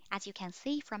 As you can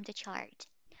see from the chart,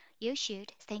 you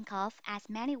should think of as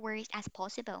many words as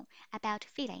possible about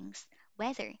feelings,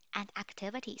 weather, and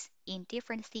activities in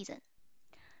different seasons.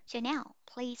 So now,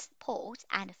 please pause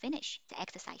and finish the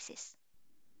exercises.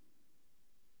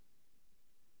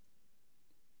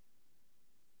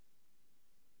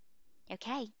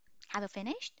 Okay, have you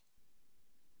finished?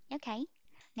 Okay,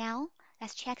 now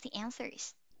let's check the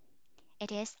answers.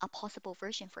 It is a possible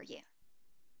version for you.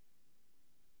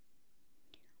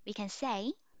 We can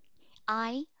say,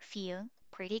 I feel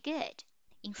pretty good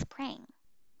in spring.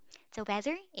 The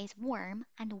weather is warm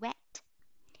and wet,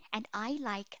 and I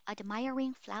like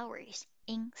admiring flowers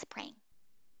in spring.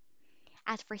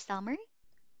 As for summer,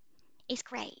 it's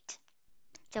great.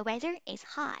 The weather is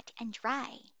hot and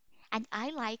dry, and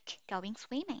I like going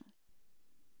swimming.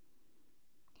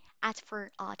 As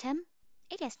for autumn,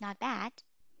 it is not bad,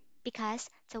 because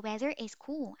the weather is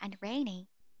cool and rainy,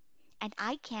 and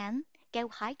I can go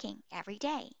hiking every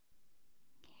day.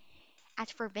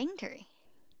 As for winter,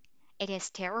 it is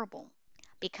terrible,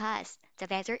 because the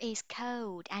weather is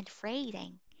cold and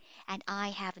freezing, and I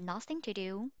have nothing to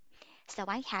do, so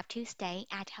I have to stay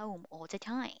at home all the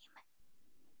time.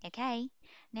 Okay,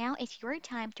 now it's your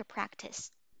time to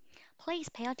practice. Please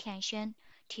pay attention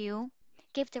to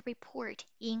give the report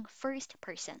in first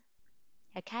person.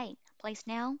 Okay, please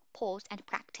now pause and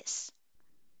practice.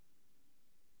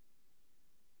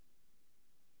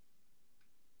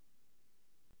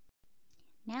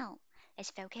 Now,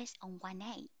 let's focus on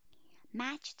 1A.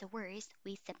 Match the words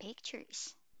with the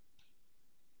pictures.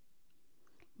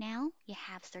 Now, you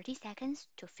have 30 seconds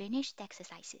to finish the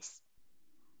exercises.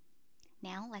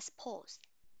 Now, let's pause.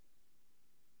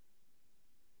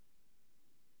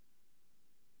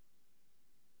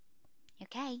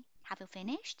 Okay, have you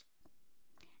finished?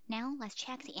 Now, let's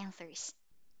check the answers.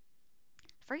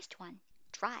 First one,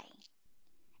 dry.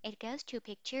 It goes to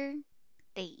picture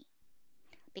D,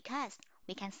 because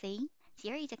we can see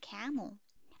there is a camel,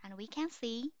 and we can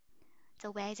see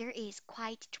the weather is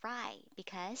quite dry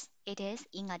because it is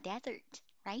in a desert,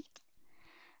 right?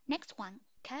 Next one,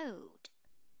 cold.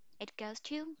 It goes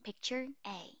to picture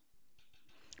A,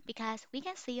 because we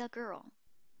can see a girl,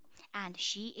 and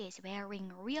she is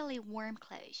wearing really warm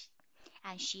clothes,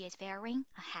 and she is wearing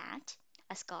a hat,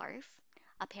 a scarf,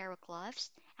 a pair of gloves,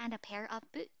 and a pair of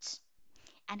boots.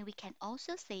 And we can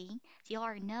also see there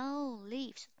are no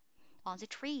leaves on the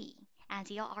tree, and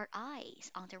there are eyes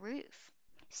on the roof.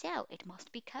 So it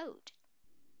must be cold.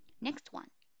 Next one,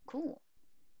 cool.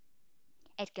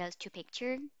 It goes to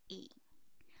picture E.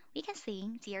 We can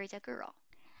see there is a girl,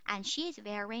 and she is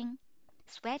wearing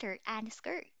sweater and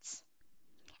skirts.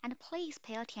 And please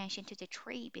pay attention to the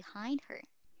tree behind her.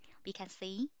 We can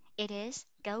see it is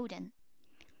golden,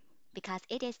 because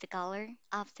it is the color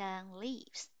of the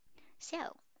leaves.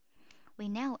 So we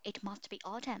know it must be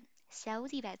autumn, so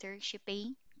the weather should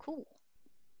be cool.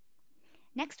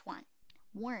 Next one,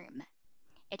 warm.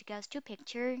 It goes to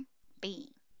picture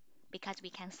B, because we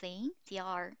can see there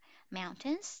are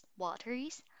mountains,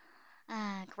 waters,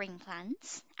 green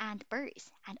plants, and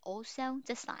birds, and also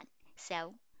the sun.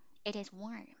 So it is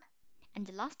warm. And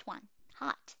the last one,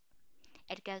 hot.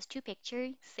 It goes to picture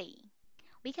C.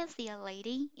 We can see a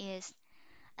lady is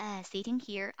sitting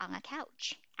here on a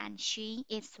couch, and she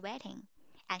is sweating,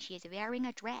 and she is wearing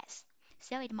a dress.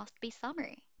 So it must be summer,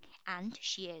 and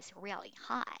she is really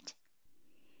hot.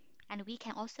 And we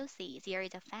can also see there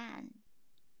is a fan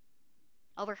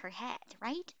over her head,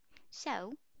 right?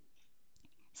 So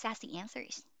that's the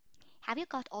answers. Have you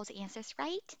got all the answers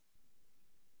right?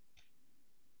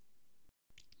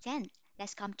 Then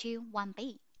let's come to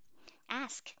 1B.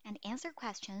 Ask and answer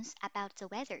questions about the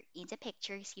weather in the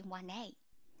pictures in 1A.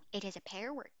 It is a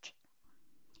pair work.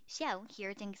 So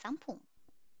here's an example.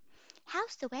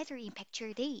 How's the weather in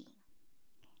picture D?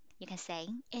 You can say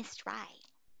it's dry.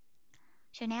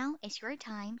 So now it's your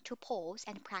time to pause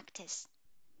and practice.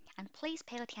 And please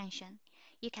pay attention.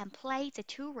 You can play the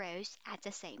two roles at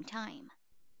the same time.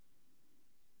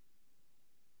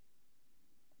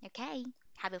 Okay,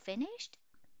 have you finished?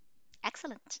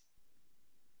 Excellent.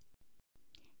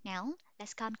 Now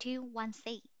let's come to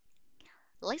 1C.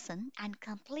 Listen and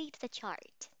complete the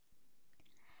chart.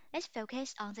 Let's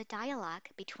focus on the dialogue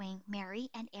between Mary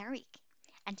and Eric,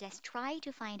 and let's try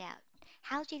to find out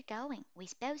how's it going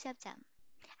with both of them,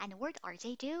 and what are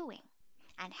they doing,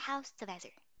 and how's the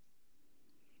weather.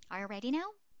 Are you ready now?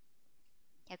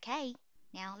 Okay,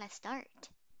 now let's start.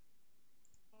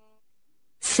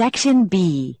 Section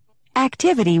B,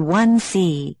 Activity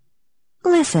 1C.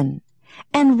 Listen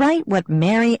and write what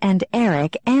Mary and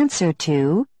Eric answer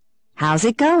to, how's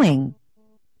it going?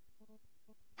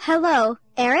 Hello,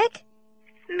 Eric?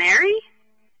 Mary?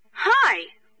 Hi,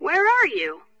 where are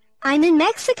you? I'm in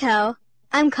Mexico.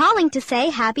 I'm calling to say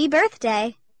happy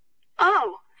birthday.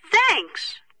 Oh,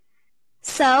 thanks.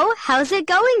 So, how's it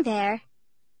going there?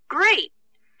 Great.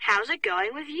 How's it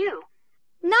going with you?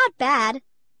 Not bad.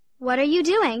 What are you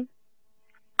doing?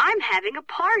 I'm having a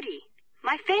party.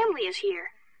 My family is here.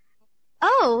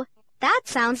 Oh, that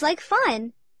sounds like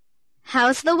fun.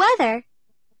 How's the weather?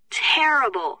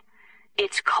 Terrible.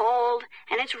 It's cold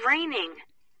and it's raining.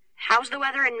 How's the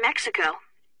weather in Mexico?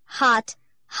 Hot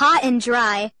and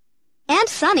dry. And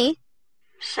sunny.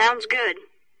 Sounds good.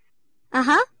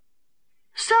 Uh-huh.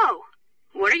 So,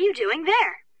 what are you doing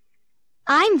there?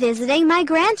 I'm visiting my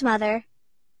grandmother.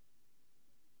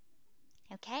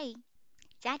 Okay,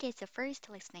 that is the first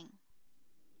listening.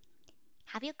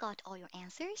 Have you got all your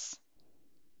answers?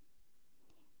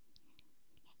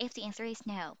 If the answer is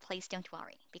no, please don't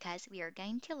worry, because we are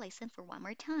going to listen for one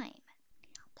more time.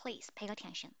 Please pay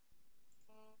attention.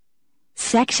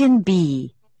 Section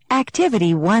B,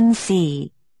 Activity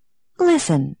 1C.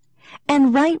 Listen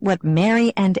and write what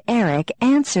Mary and Eric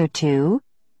answer to,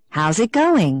 how's it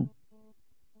going?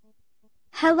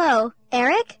 Hello,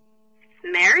 Eric?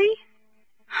 Mary?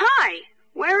 Hi,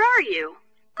 where are you?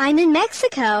 I'm in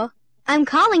Mexico. I'm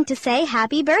calling to say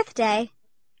happy birthday.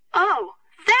 Oh,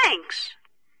 thanks.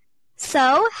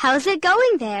 So, how's it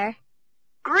going there?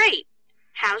 Great.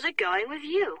 How's it going with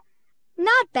you?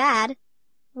 Not bad.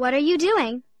 What are you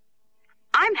doing?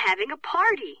 I'm having a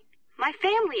party. My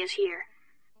family is here.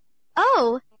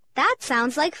 Oh, that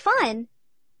sounds like fun.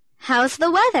 How's the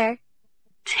weather?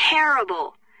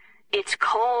 Terrible. It's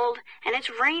cold and it's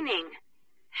raining.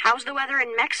 How's the weather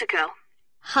in Mexico?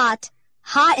 Hot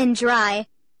and dry.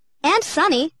 And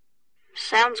sunny.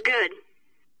 Sounds good.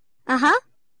 Uh-huh.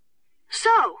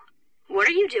 So, what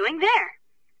are you doing there?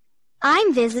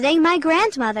 I'm visiting my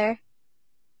grandmother.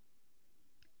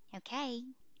 Okay,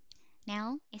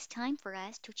 now it's time for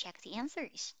us to check the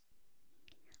answers.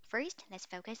 First, let's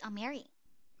focus on Mary.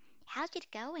 How's it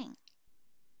going?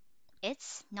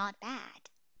 It's not bad.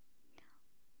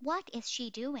 What is she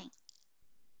doing?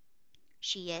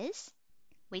 She is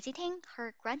visiting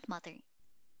her grandmother.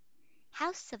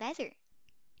 How's the weather?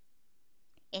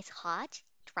 It's hot,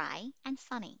 dry, and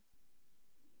sunny.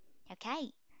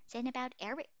 Okay, then about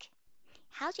Eric.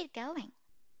 How's it going?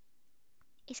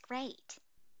 It's great.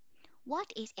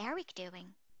 What is Eric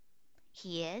doing?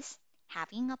 He is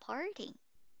having a party.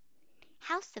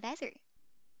 How's the weather?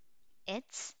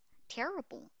 It's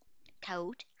terrible,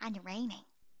 cold, and raining.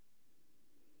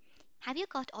 Have you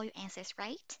got all your answers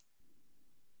right?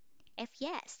 If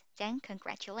yes, then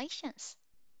congratulations.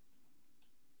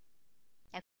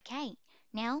 Okay,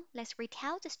 now let's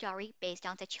retell the story based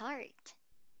on the chart.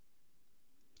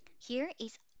 Here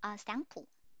is a sample.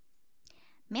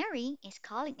 Mary is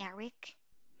calling Eric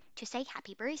to say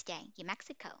happy birthday in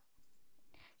Mexico.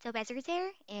 The weather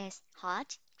there is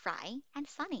hot, dry, and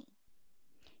sunny.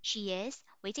 She is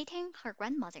visiting her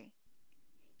grandmother.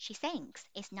 She thinks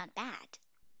it's not bad.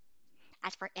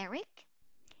 As for Eric,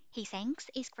 he thinks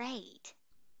it's great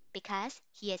because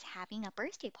he is having a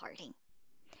birthday party.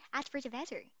 As for the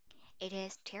weather, it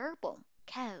is terrible,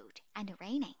 cold, and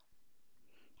raining.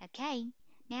 Okay,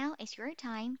 now it's your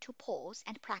time to pause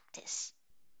and practice.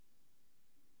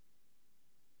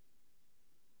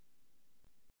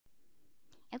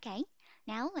 Okay,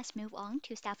 now let's move on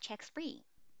to self-check 3.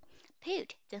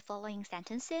 Put the following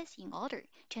sentences in order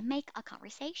to make a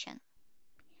conversation.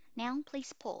 Now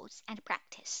please pause and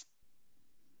practice.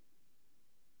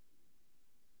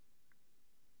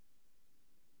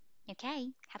 Okay,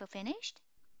 have you finished?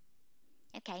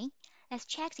 Okay, let's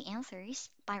check the answers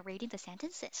by reading the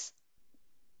sentences.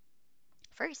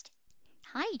 First,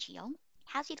 hi Jill,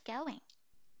 how's it going?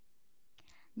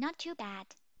 Not too bad.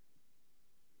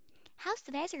 How's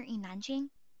the weather in Nanjing?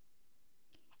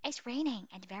 It's raining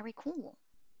and very cool.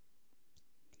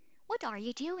 What are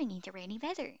you doing in the rainy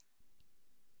weather?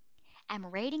 I'm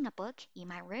reading a book in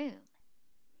my room.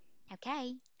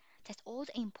 Okay, that's all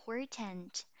the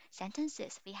important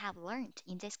sentences we have learned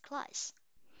in this class.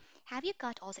 Have you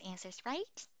got all the answers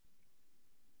right?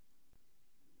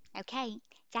 Okay,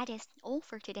 that is all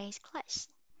for today's class.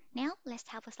 Now let's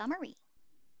have a summary.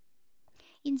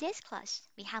 In this class,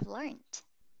 we have learned: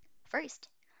 first,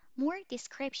 more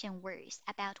description words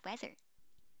about weather.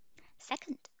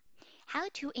 Second, how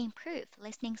to improve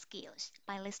listening skills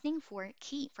by listening for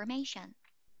key information.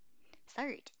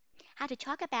 Third, how to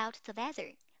talk about the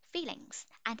weather, feelings,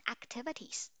 and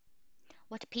activities.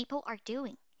 What people are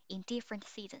doing in different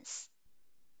seasons.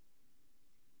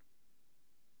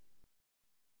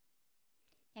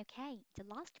 Okay, the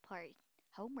last part,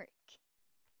 homework.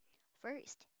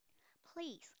 First,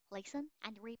 please listen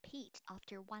and repeat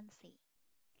after 1C.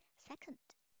 Second,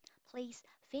 please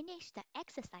finish the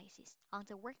exercises on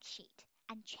the worksheet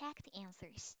and check the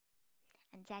answers.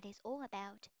 And that is all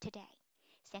about today.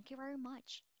 Thank you very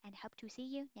much and hope to see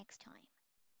you next time.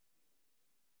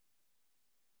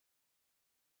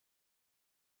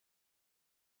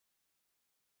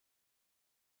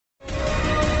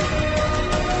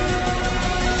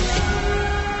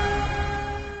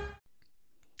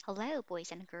 Hello,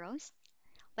 boys and girls.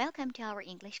 Welcome to our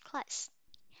English class.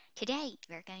 Today,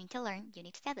 we're going to learn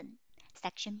Unit 7,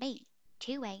 Section B,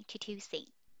 2A to 2C.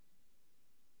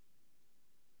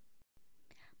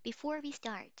 Before we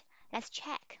start, let's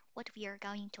check what we are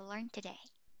going to learn today.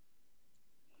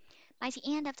 By the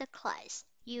end of the class,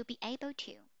 you'll be able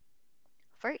to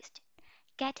first,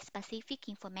 get specific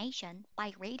information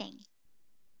by reading.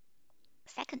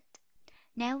 Second,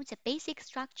 know the basic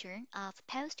structure of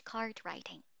postcard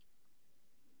writing.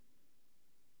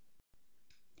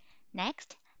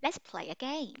 Next, let's play a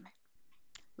game.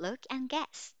 Look and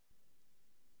guess.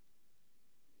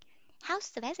 How's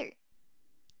the weather?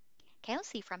 Can you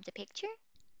see from the picture?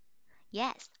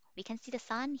 Yes, we can see the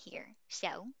sun here,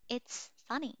 so it's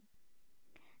sunny.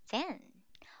 Then,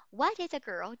 what is the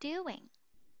girl doing?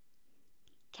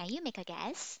 Can you make a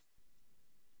guess?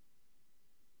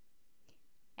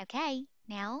 Okay,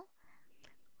 now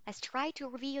let's try to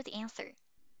reveal the answer.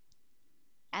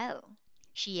 Oh,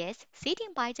 she is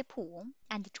sitting by the pool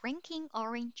and drinking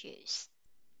orange juice.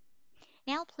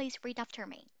 Now please read after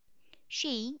me.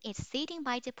 She is sitting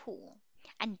by the pool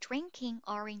and drinking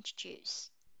orange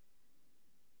juice.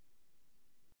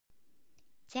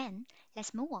 Then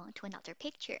let's move on to another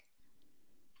picture.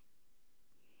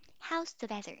 How's the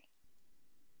weather?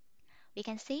 We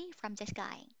can see from the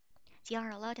sky there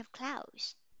are a lot of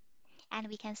clouds, and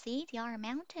we can see there are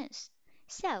mountains,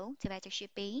 so the weather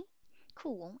should be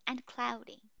cool and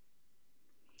cloudy.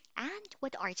 And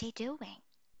what are they doing?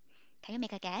 Can you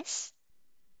make a guess?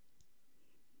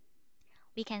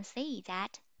 We can see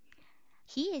that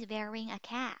he is wearing a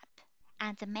cap,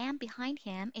 and the man behind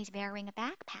him is wearing a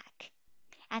backpack,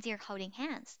 and they're holding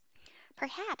hands.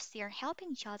 Perhaps they are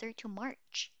helping each other to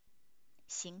march.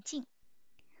 行进.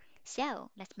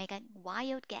 So let's make a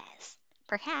wild guess.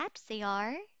 Perhaps they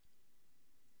are,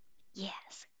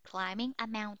 yes, climbing a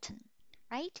mountain,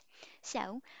 right?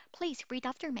 So please read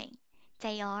after me.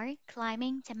 They are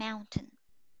climbing the mountain.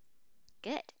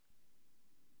 Good.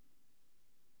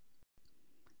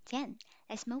 Then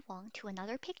let's move on to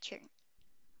another picture.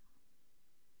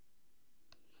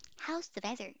 How's the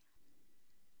weather?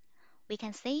 We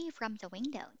can see from the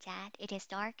window that it is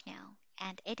dark now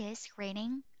and it is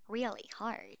raining really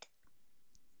hard.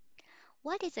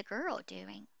 What is the girl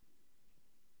doing?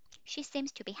 She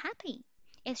seems to be happy.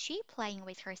 Is she playing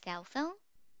with her cell phone?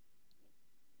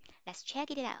 Let's check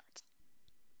it out.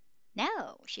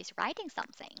 No, she's writing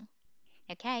something.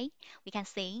 Okay, we can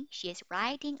see she is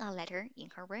writing a letter in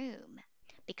her room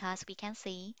because we can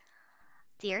see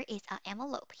there is an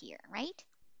envelope here, right?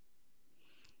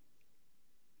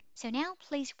 So now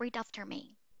please read after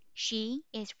me. She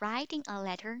is writing a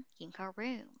letter in her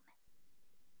room.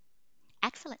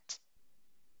 Excellent.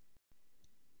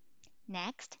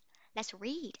 Next, let's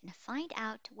read and find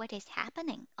out what is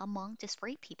happening among the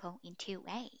three people in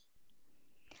 2A.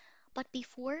 But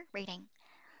before reading,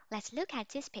 let's look at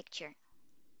this picture.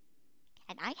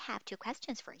 And I have two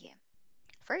questions for you.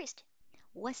 First,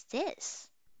 what's this?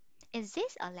 Is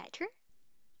this a letter?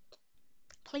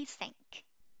 Please think.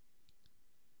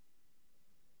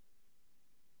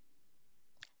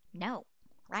 No,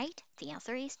 right? The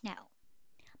answer is no.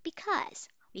 Because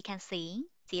we can see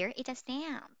there is a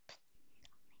stamp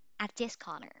at this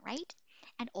corner, right?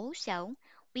 And also,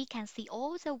 we can see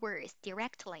all the words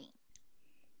directly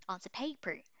on the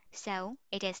paper, so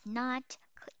it is not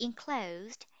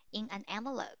enclosed in an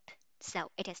envelope,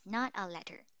 so it is not a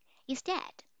letter.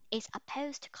 Instead, it's a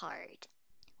postcard.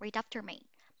 Read after me.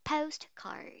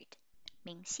 Postcard.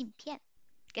 明信片.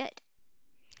 Good.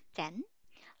 Then,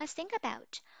 let's think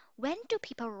about when do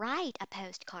people write a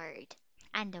postcard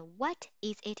and what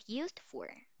is it used for?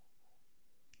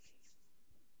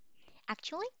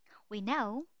 Actually, we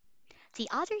know the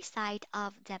other side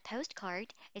of the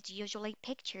postcard is usually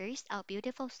pictures of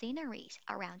beautiful sceneries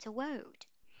around the world.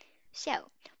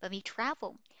 So, when we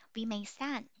travel, we may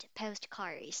send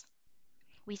postcards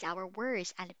with our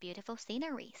words and beautiful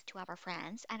sceneries to our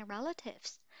friends and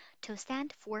relatives to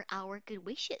send for our good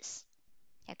wishes.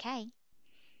 Okay?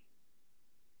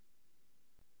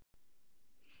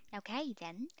 Okay,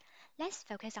 then, let's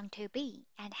focus on 2B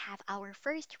and have our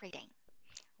first reading.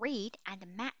 Read and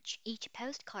match each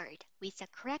postcard with the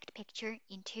correct picture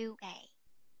in 2A.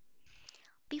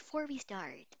 Before we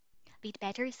start, we'd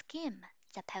better skim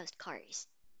the postcards.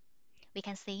 We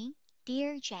can see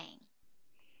Dear Jane,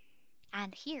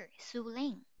 and here Su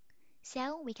Ling.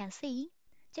 So we can see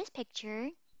this picture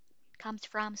comes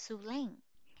from Su Ling,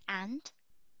 and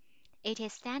it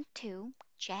is sent to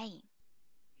Jane.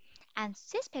 And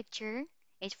this picture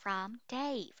is from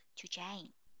Dave to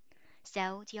Jane.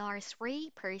 So there are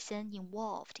three persons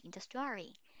involved in the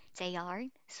story. They are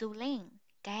Su Ling,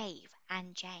 Dave,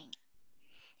 and Jane.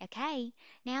 Okay,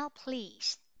 now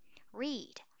please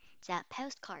read the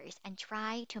postcards and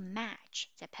try to match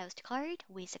the postcard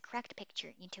with the correct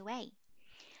picture into A.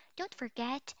 Don't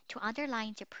forget to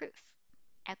underline the proof.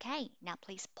 Okay, now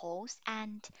please pause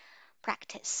and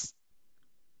practice.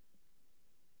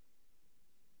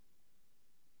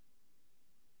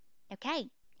 Okay,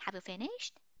 have you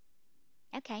finished?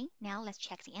 Okay, now let's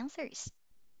check the answers.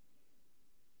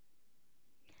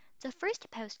 The first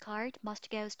postcard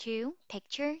must go to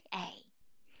picture A,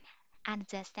 and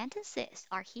the sentences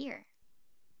are here.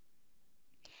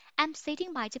 I'm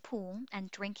sitting by the pool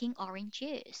and drinking orange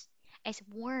juice. It's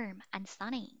warm and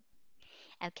sunny.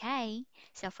 Okay,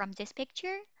 so from this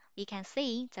picture, we can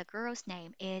see the girl's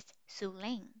name is Su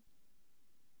Ling.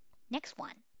 Next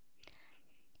one.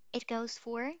 It goes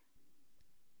for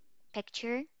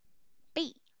picture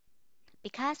B,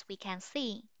 because we can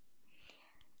see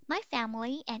my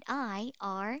family and I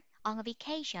are on a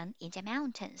vacation in the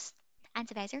mountains, and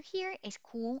the weather here is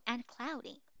cool and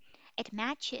cloudy. It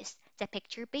matches the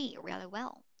picture B really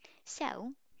well.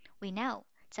 So, we know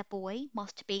the boy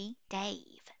must be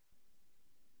Dave.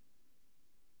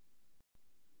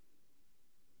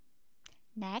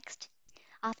 Next,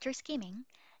 after skimming,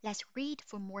 let's read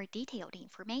for more detailed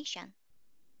information.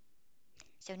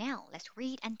 So now, let's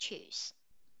read and choose.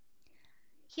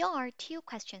 Here are two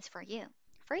questions for you.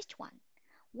 First one,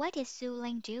 what is Su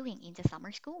Ling doing in the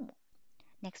summer school?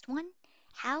 Next one,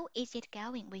 how is it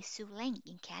going with Su Ling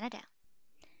in Canada?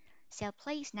 So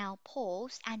please now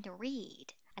pause and read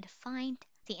and find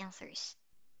the answers.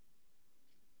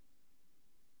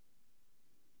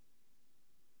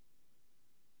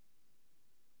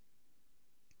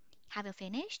 Have you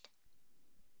finished?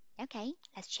 Okay,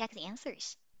 let's check the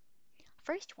answers.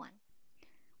 First one,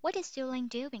 what is Su Ling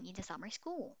doing in the summer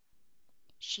school?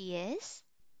 She is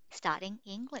studying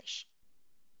English.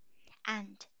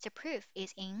 And the proof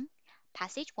is in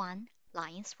passage 1,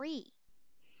 line 3.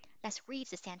 Let's read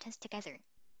the sentence together.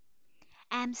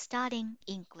 I'm studying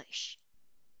English.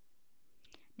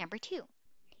 Number 2.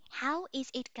 How is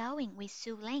it going with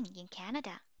Su Ling in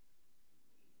Canada?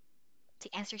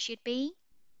 The answer should be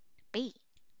B.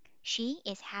 She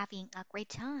is having a great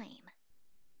time.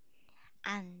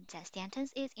 And the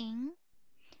sentence is in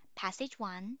passage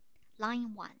 1,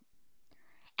 line 1.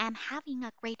 I'm having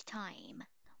a great time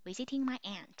visiting my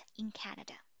aunt in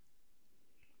Canada.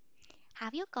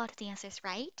 Have you got the answers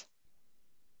right?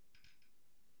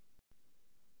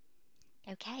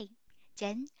 Okay,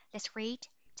 then let's read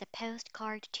the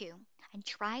postcard 2 and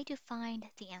try to find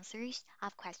the answers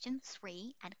of question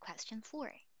 3 and question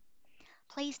 4.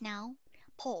 Please now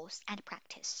pause and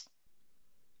practice.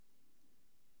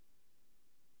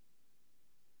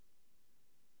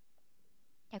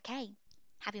 Okay,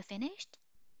 have you finished?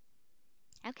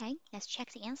 Okay, let's check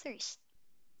the answers.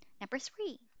 Number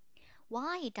 3.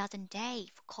 Why doesn't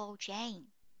Dave call Jane?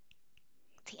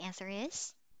 The answer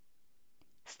is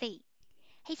C.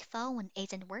 His phone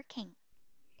isn't working.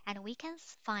 And we can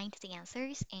find the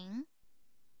answers in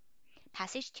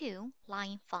passage 2,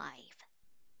 line 5.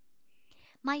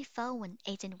 My phone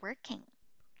isn't working.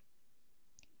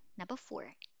 Number 4.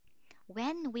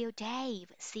 When will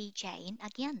Dave see Jane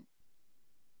again?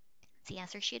 The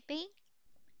answer should be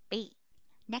B.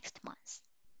 Next month.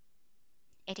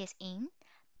 It is in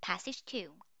passage 2,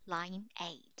 line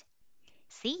 8.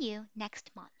 See you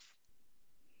next month.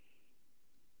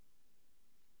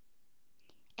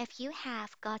 If you have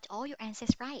got all your answers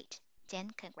right,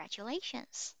 then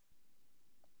congratulations.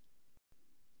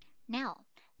 Now,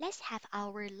 let's have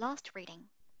our last reading.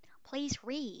 Please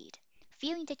read,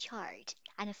 fill in the chart,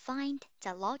 and find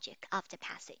the logic of the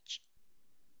passage.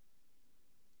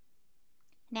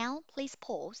 Now, please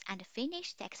pause and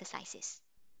finish the exercises.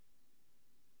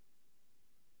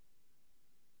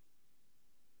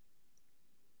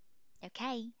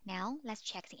 Okay, now let's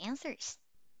check the answers.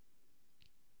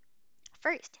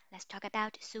 First, let's talk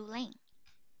about Su Ling.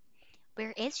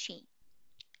 Where is she?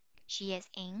 She is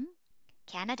in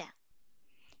Canada.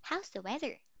 How's the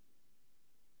weather?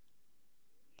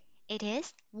 It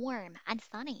is warm and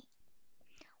sunny.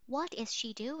 What is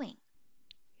she doing?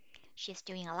 She's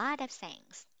doing a lot of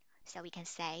things. So we can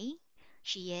say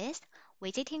she is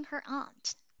visiting her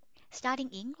aunt, studying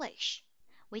English,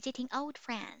 visiting old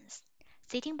friends,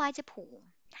 sitting by the pool,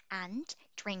 and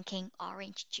drinking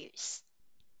orange juice.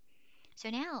 So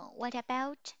now, what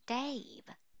about Dave?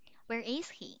 Where is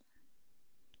he?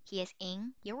 He is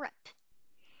in Europe.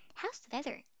 How's the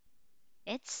weather?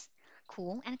 It's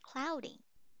cool and cloudy.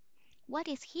 What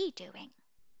is he doing?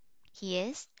 He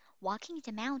is walking in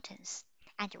the mountains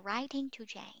and writing to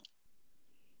Jane.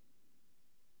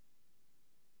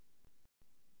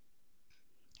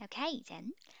 Okay,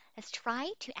 then, let's try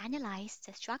to analyze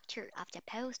the structure of the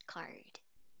postcard.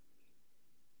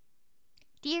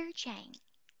 Dear Jane,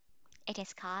 it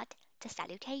is called the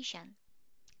salutation,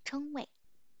 称谓.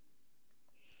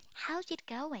 How's it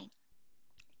going?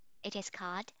 It is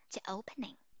called the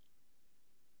opening.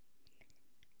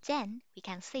 Then we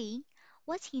can see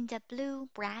what's in the blue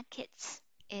brackets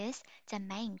is the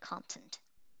main content.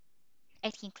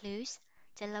 It includes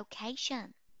the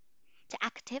location, the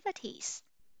activities,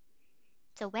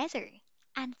 the weather,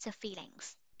 and the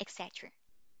feelings, etc.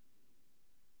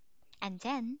 And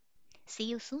then, see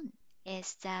you soon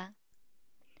is the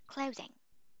closing.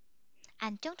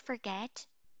 And don't forget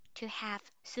to have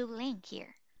Su Ling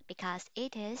here because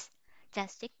it is the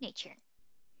signature,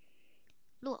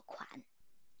 落款.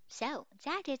 So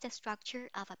that is the structure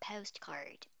of a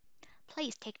postcard.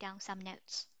 Please take down some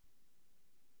notes.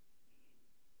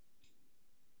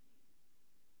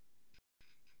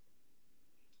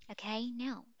 Okay,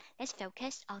 now let's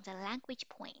focus on the language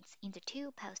points in the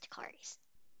two postcards.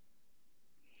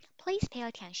 Please pay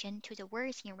attention to the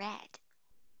words in red.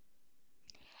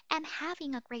 I'm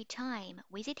having a great time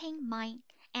visiting my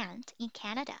aunt in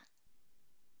Canada.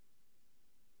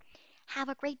 Have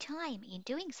a great time in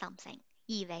doing something.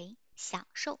 意为享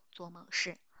受做某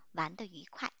事，玩得愉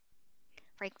快.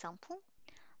 For example,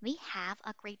 we have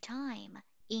a great time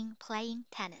in playing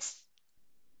tennis.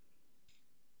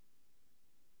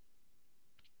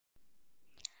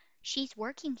 She's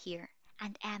working here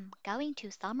and I'm going to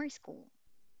summer school.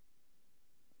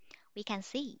 We can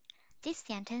see this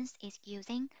sentence is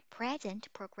using present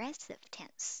progressive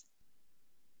tense.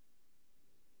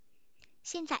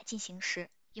 现在进行时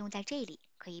用在这里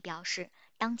可以表示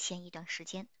当前一段时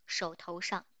间手头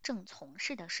上正从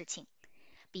事的事情，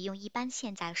比用一般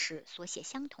现在时所写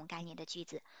相同概念的句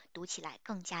子读起来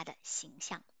更加的形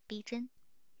象逼真。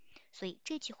所以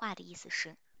这句话的意思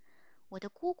是，我的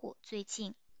姑姑最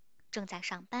近正在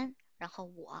上班，然后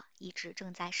我一直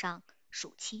正在上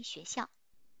暑期学校。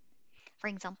For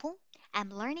example, I'm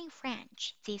learning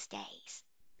French these days.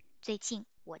 最近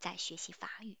我在学习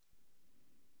法语。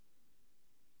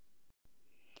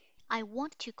I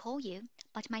want to call you,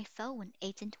 but my phone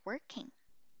isn't working.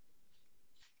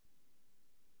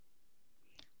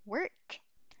 Work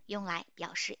用来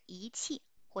表示仪器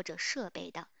或者设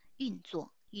备的运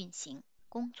作、运行、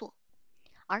工作。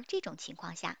而这种情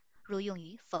况下，若用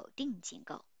于否定结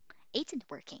构 isn't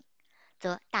working，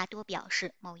 则大多表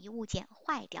示某一物件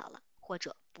坏掉了或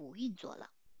者不运作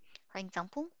了。For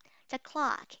example, the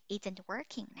clock isn't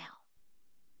working now.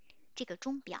 这个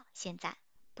钟表现在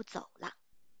不走了。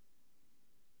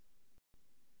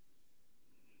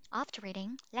After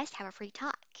reading, let's have a free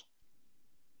talk.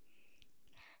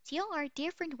 There are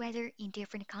different weather in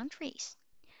different countries.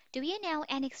 Do you know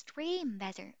an extreme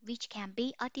weather which can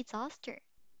be a disaster?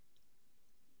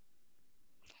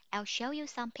 I'll show you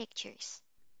some pictures.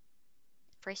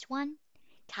 First one,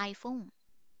 typhoon.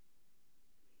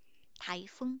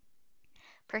 Typhoon.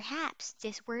 Perhaps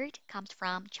this word comes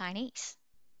from Chinese.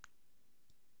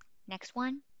 Next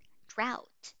one,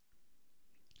 drought.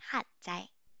 旱灾.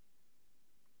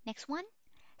 Next one,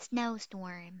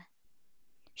 snowstorm.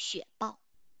 雪暴.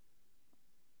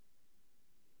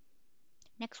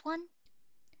 Next one,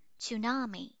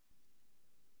 tsunami.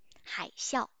 海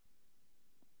啸.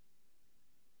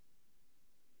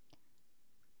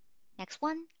 Next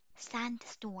one,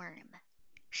 sandstorm.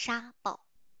 沙暴.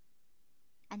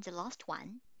 And the last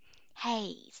one,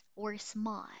 haze or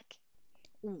smog.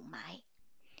 雾霾,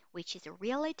 which is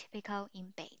really typical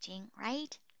in Beijing,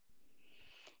 right?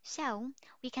 So,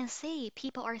 we can see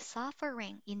people are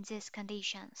suffering in these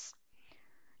conditions.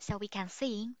 So we can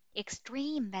see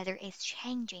extreme weather is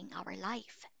changing our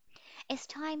life. It's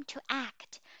time to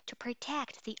act to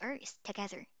protect the earth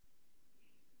together.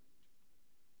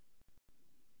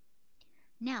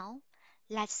 Now,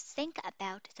 let's think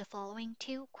about the following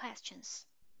two questions.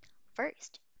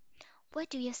 First, what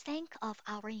do you think of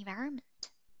our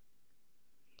environment?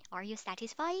 Are you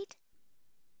satisfied?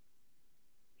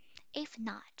 If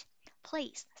not,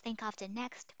 please think of the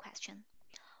next question.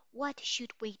 What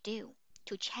should we do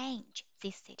to change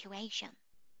this situation?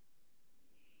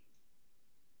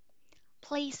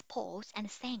 Please pause and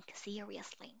think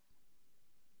seriously.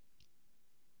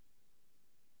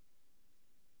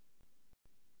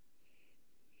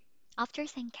 After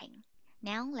thinking,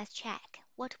 now let's check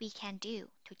what we can do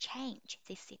to change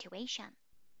this situation.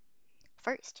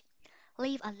 First,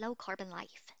 live a low-carbon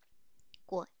life.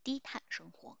 过低碳生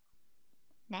活.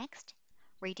 Next,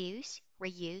 reduce,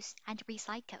 reuse, and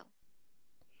recycle.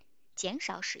 减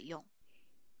少使用,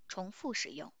 重复使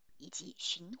用以及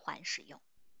循环使用.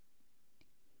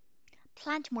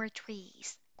 Plant more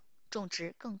trees. 种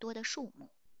植更多的树木。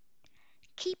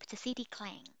Keep the city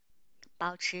clean.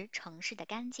 保持城市的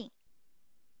干净。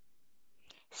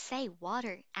Save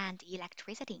water and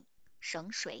electricity.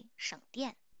 省水省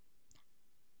电。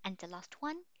And the last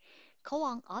one, call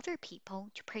on other people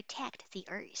to protect the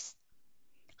earth.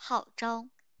 号召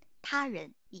他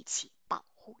人一起保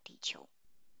护地球。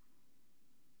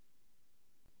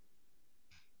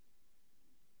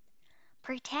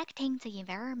Protecting the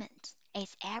environment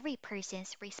is every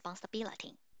person's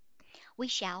responsibility. We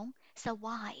shall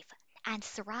survive and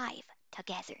thrive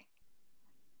together.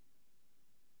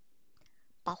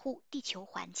 保护地球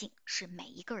环境是每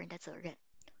一个人的责任，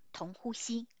同呼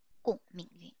吸，共命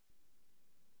运。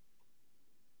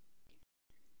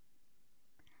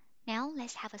Now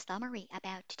let's have a summary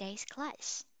about today's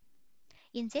class.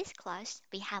 In this class,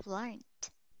 we have learned: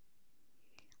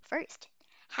 first,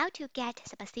 how to get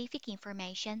specific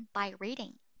information by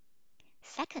reading.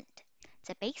 Second,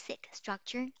 the basic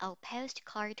structure of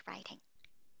postcard writing.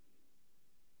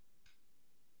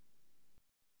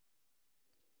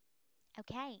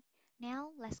 Okay,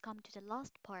 now let's come to the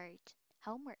last part,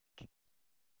 homework.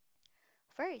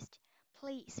 First,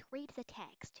 please read the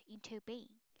text in 2B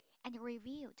and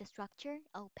review the structure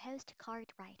of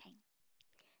postcard writing.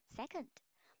 Second,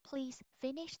 please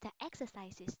finish the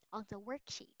exercises on the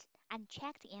worksheet and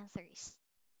check the answers.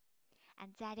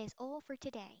 And that is all for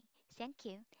today. Thank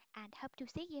you and hope to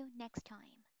see you next time.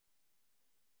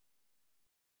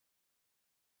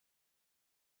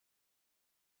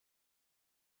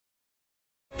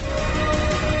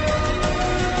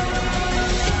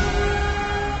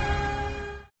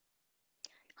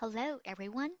 Hello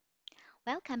everyone.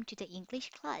 Welcome to the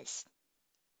English class.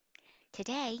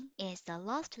 Today is the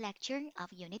last lecture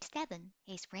of Unit 7,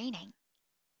 It's Raining.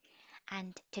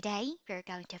 And today we're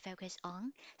going to focus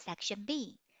on Section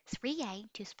B,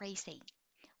 3A to 3C,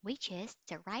 which is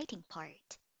the writing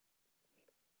part.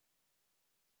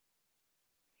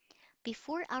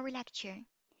 Before our lecture,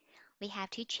 we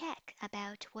have to check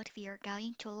about what we are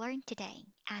going to learn today,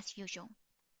 as usual.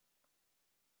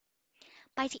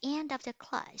 By the end of the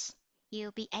class,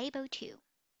 you'll be able to: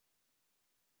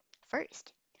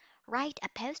 first, write a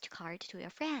postcard to your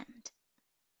friend.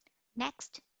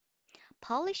 Next,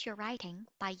 polish your writing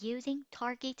by using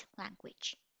target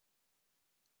language.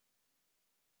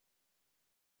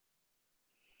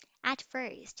 At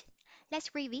first,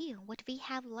 let's review what we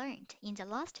have learned in the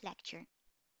last lecture.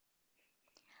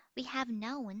 We have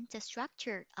known the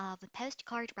structure of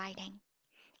postcard writing,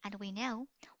 and we know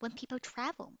when people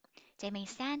travel, they may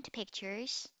send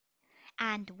pictures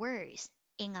and words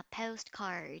in a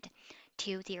postcard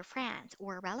to their friends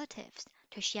or relatives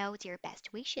to show their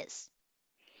best wishes.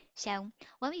 So,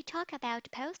 when we talk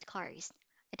about postcards,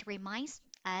 it reminds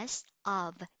us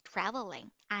of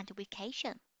traveling and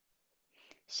vacation.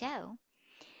 So,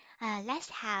 let's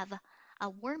have a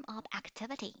warm-up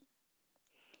activity.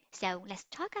 So, let's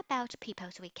talk about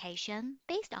people's vacation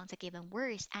based on the given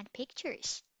words and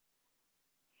pictures.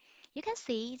 You can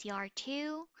see there are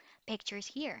two pictures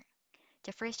here.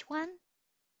 The first one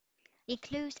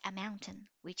includes a mountain,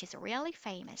 which is really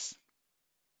famous.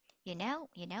 You know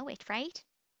it, right?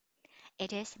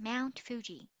 It is Mount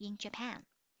Fuji in Japan.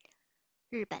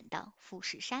 日本的富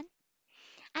士山.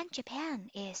 And Japan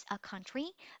is a country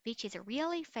which is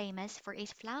really famous for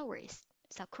its flowers,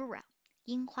 sakura,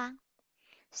 樱花.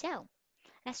 So,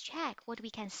 let's check what we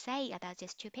can say about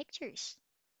these two pictures.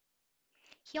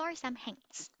 Here are some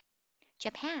hints.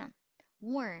 Japan,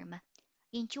 warm,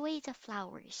 enjoy the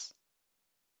flowers.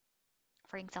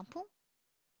 For example,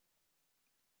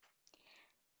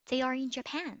 they are in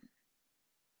Japan.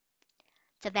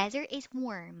 The weather is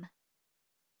warm.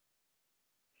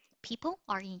 People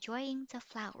are enjoying the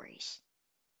flowers.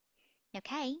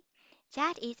 Okay,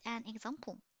 that is an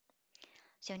example.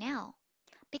 So now,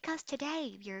 because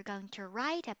today we are going to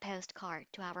write a postcard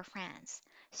to our friends,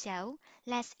 so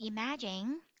let's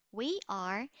imagine we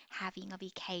are having a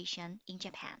vacation in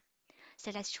Japan.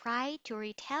 So let's try to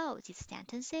retell these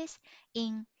sentences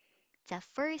in the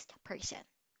first person.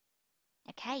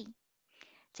 Okay,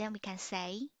 then we can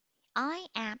say, I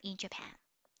am in Japan.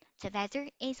 The weather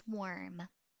is warm.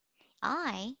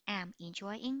 I am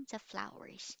enjoying the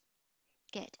flowers.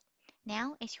 Good.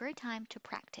 Now it's your time to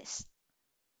practice.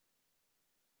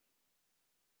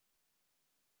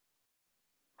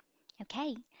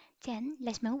 Okay, then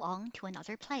let's move on to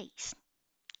another place.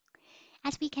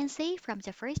 As we can see from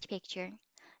the first picture,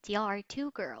 there are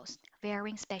two girls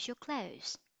wearing special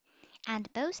clothes,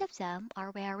 and both of them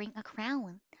are wearing a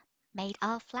crown made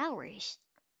of flowers.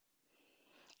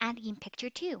 And in picture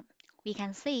 2, we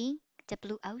can see the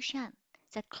blue ocean,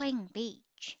 the clean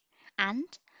beach, and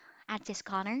At this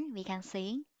corner, we can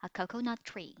see a coconut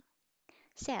tree.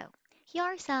 So, here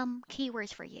are some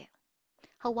keywords for you.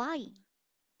 Hawaii,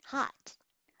 hot,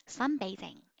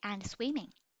 sunbathing, and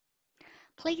swimming.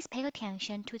 Please pay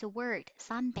attention to the word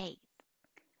sunbathe.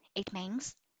 It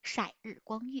means 晒日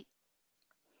光浴.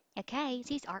 Okay,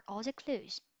 these are all the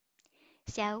clues.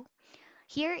 So,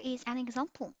 here is an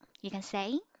example. You can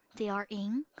say they are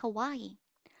in Hawaii.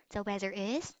 The weather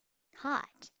is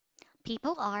hot.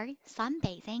 People are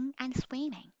sunbathing and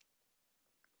swimming.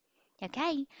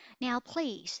 Okay, now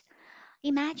please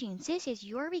imagine this is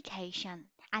your vacation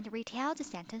and retell the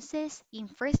sentences in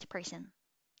first person.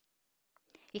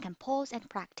 You can pause and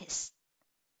practice.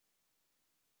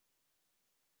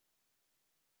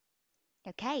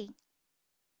 Okay.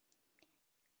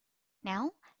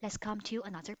 Now, let's come to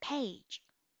another page.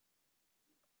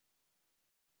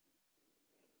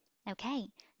 Okay,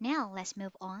 now let's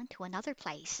move on to another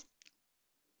place.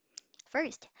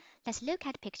 First, let's look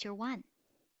at picture 1.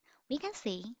 We can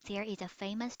see there is a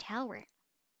famous tower.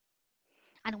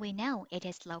 And we know it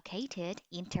is located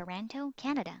in Toronto,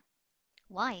 Canada.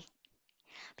 Why?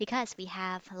 Because we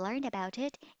have learned about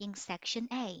it in Section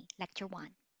A, Lecture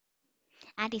 1.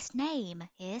 And its name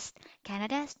is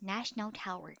Canada's National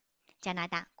Tower, 加拿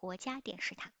大国家电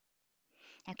视塔.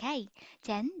 Okay,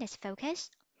 then let's focus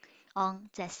on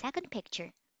the second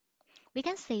picture. We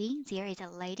can see there is a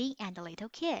lady and a little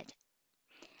kid.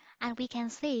 And we can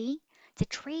see the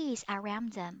trees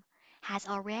around them has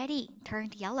already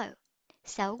turned yellow.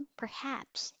 So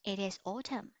perhaps it is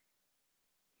autumn.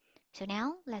 So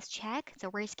now let's check the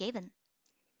words given.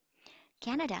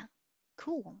 Canada,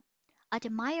 cool,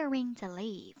 admiring the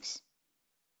leaves.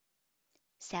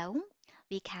 So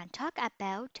we can talk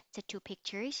about the two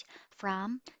pictures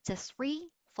from the three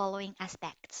following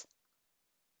aspects.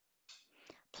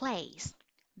 Place,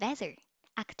 weather,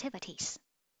 activities.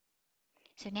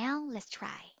 So now let's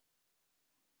try.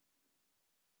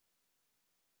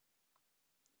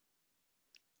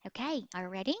 Okay, are you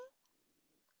ready?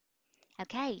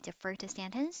 Okay, the first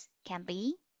sentence can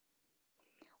be,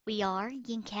 we are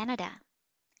in Canada.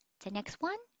 The next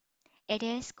one, it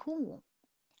is cool.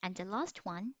 And the last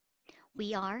one,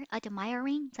 we are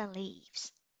admiring the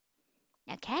leaves.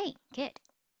 Okay, good.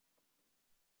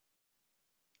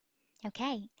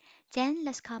 Okay, then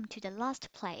let's come to the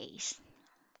last place,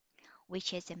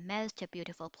 which is the most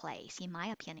beautiful place in my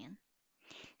opinion.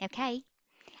 Okay,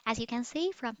 as you can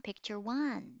see from picture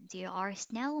 1, there are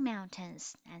snow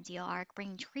mountains and there are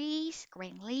green trees,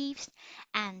 green leaves,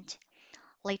 and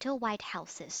little white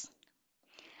houses.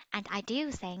 And I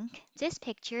do think this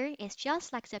picture is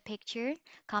just like the picture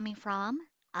coming from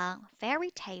a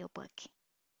fairy tale book.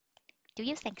 Do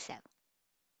you think so?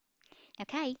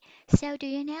 Okay, so do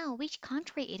you know which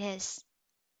country it is?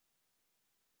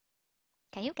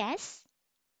 Can you guess?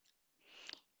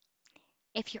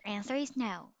 If your answer is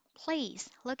no, please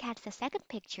look at the second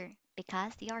picture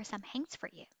because there are some hints for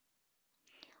you.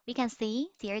 We can see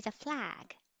there is a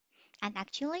flag, and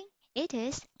actually it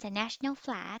is the national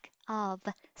flag of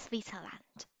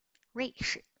Switzerland, 瑞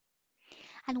士.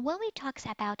 And when we talk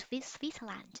about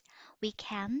Switzerland, we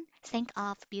can think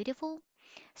of beautiful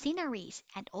sceneries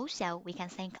and also we can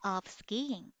think of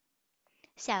skiing.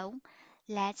 So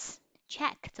let's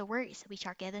check the words which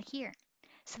are given here.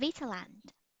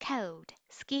 Switzerland, cold,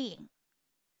 skiing.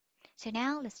 So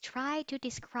now let's try to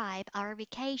describe our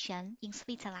vacation in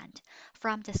Switzerland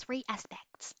from the three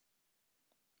aspects.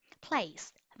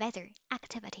 Place, weather,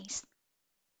 activities.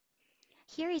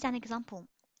 Here is an example.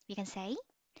 We can say,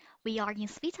 we are in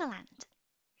Switzerland.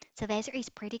 The weather is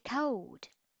pretty cold.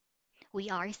 We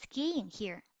are skiing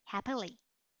here happily.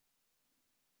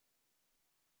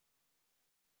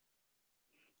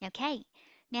 Okay,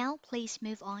 now please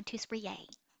move on to 3A.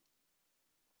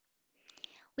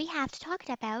 We have talked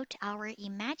about our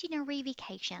imaginary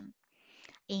vacation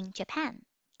in Japan,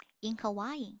 in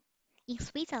Hawaii, in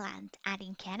Switzerland, and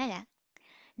in Canada.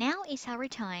 Now it's our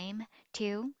time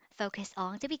to focus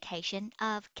on the vacation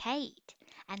of Kate,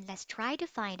 and let's try to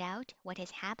find out what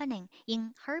is happening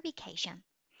in her vacation.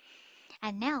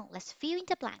 And now let's fill in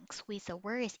the blanks with the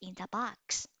words in the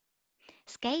box.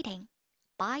 Skating,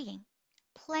 buying,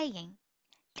 playing,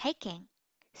 taking,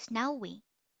 snowy,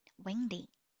 windy.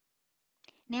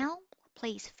 Now,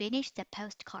 please finish the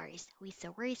postcards with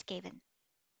the words given.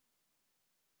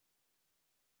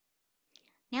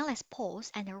 Now let's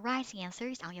pause and write the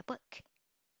answers on your book.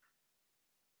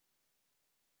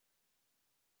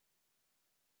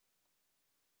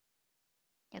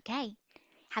 Okay,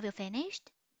 have you finished?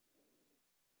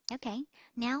 Okay,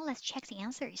 now let's check the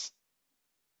answers.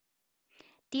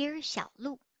 Dear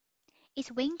Xiaolu,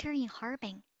 it's winter in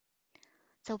Harbin.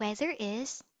 The weather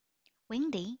is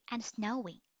windy and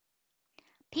snowy.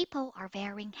 People are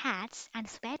wearing hats and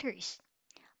sweaters,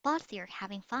 but they're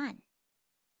having fun.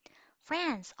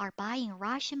 Friends are buying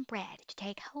Russian bread to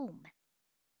take home.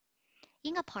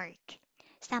 In a park,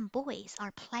 some boys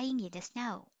are playing in the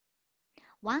snow.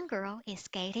 One girl is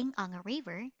skating on a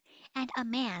river, and a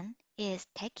man is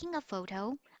taking a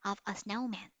photo of a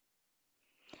snowman.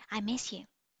 I miss you,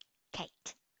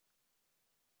 Kate.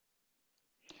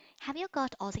 Have you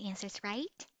got all the answers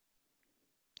right?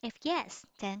 If yes,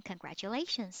 then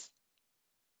congratulations.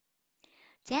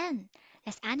 Then,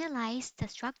 let's analyze the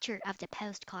structure of the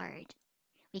postcard.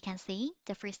 We can see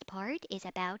the first part is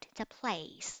about the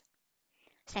place.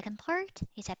 Second part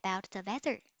is about the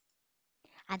weather.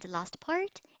 And the last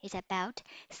part is about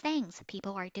things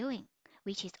people are doing,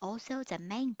 which is also the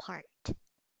main part.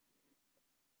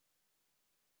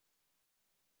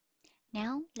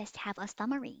 Now, let's have a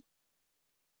summary.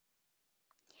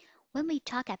 When we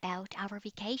talk about our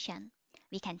vacation,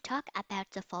 we can talk about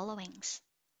the followings.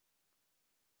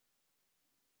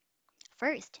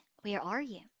 First, where are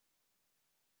you?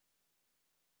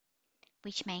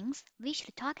 Which means we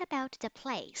should talk about the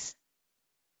place.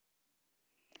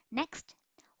 Next,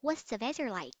 what's the weather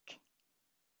like?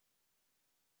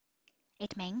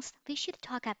 It means we should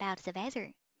talk about the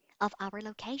weather of our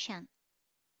location.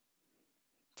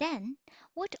 Then,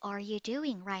 what are you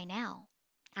doing right now?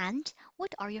 And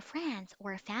what are your friends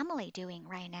or family doing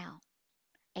right now?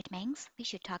 It means we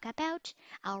should talk about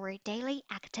our daily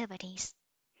activities,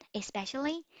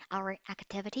 especially our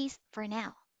activities for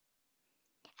now.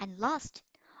 And last,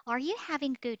 are you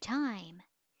having a good time?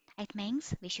 It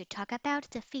means we should talk about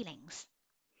the feelings.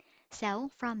 So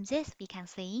from this we can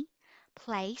see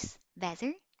place,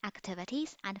 weather,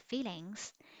 activities, and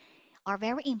feelings are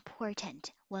very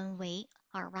important when we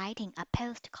are writing a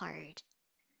postcard.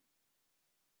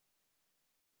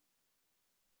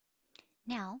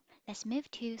 Now let's move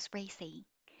to 3C,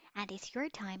 and it's your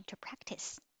time to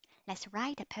practice. Let's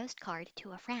write a postcard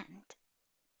to a friend.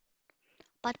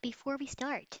 But before we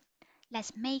start,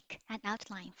 let's make an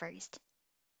outline first.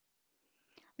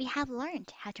 We have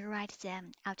learned how to write the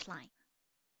outline.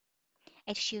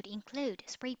 It should include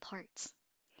 3 parts: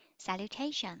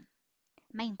 salutation,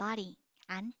 main body,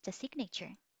 and the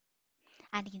signature.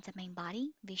 And in the main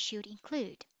body, we should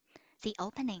include the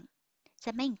opening,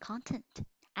 the main content,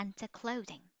 and the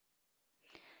closing.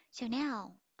 So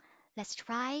now, let's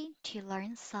try to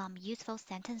learn some useful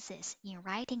sentences in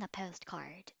writing a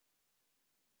postcard.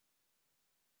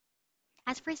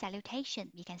 As for salutation,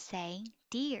 we can say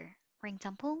dear, for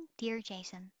example, dear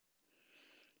Jason.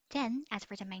 Then, as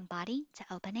for the main body, the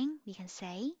opening, we can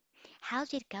say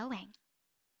how's it going?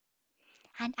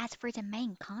 And as for the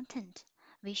main content,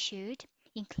 we should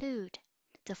include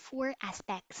the 4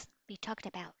 aspects we talked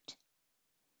about.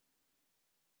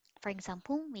 For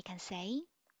example, we can say,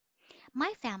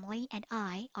 my family and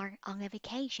I are on a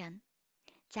vacation.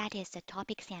 That is the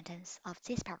topic sentence of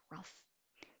this paragraph.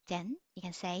 Then we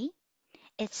can say,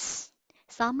 it's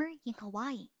summer in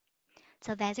Hawaii.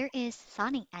 The weather is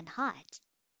sunny and hot.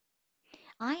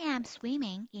 I am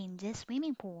swimming in the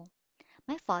swimming pool.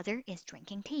 My father is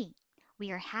drinking tea.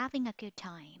 We are having a good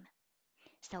time.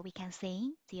 So we can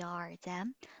see there are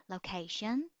the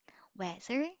location,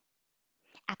 weather,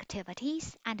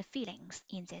 activities, and feelings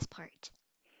in this part.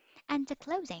 And the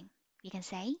closing, we can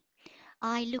say,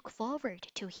 I look forward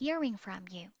to hearing from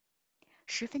you.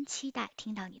 十分期待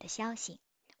听到你的消息.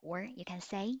 Or you can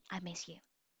say, I miss you.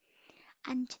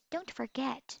 And don't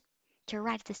forget to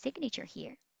write the signature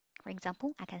here. For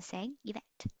example, I can say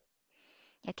Yvette.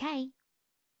 Okay.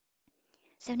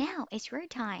 So now it's your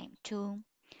time to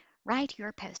write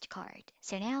your postcard.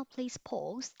 So now please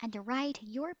pause and write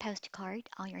your postcard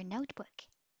on your notebook.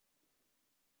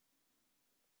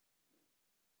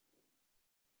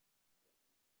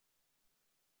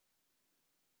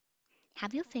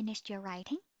 Have you finished your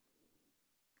writing?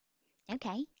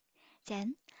 Okay,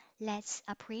 then let's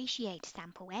appreciate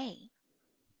sample A.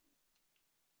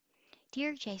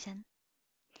 Dear Jason,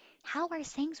 how are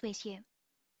things with you?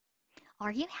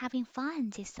 Are you having fun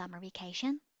this summer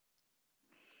vacation?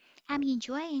 I'm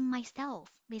enjoying myself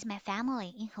with my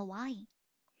family in Hawaii.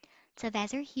 The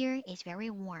weather here is very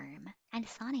warm and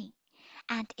sunny,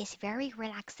 and it's very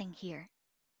relaxing here.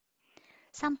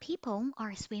 Some people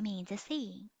are swimming in the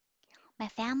sea. My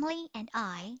family and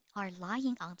I are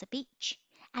lying on the beach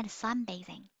and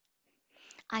sunbathing.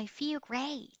 I feel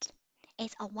great.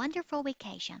 It's a wonderful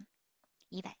vacation.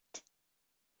 Yvette.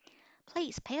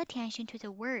 Please pay attention to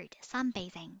the word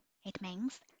sunbathing. It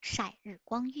means 晒日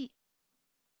光浴.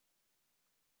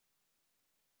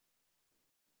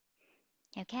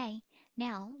 Okay,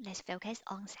 now let's focus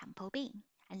on sample B.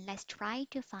 and let's try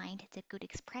to find the good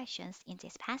expressions in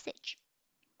this passage.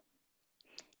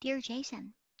 Dear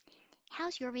Jason,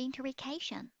 how's your winter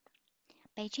vacation?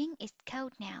 Beijing is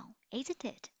cold now, isn't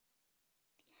it?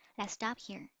 Let's stop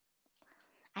here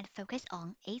and focus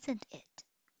on isn't it.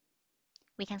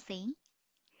 We can see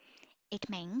it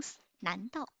means 难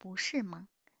道不是吗？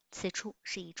此处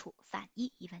是一处反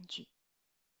义疑问句。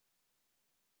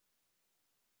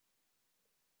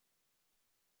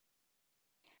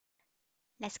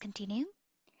Let's continue.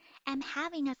 I'm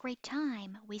having a great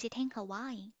time visiting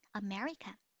Hawaii,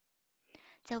 America.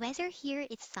 The weather here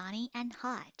is sunny and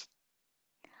hot.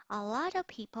 A lot of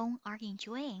people are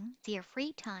enjoying their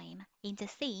free time in the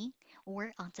sea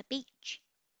or on the beach.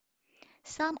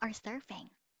 Some are surfing.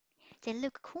 They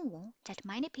look cool that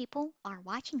many people are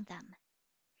watching them.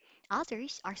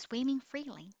 Others are swimming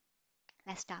freely.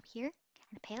 Let's stop here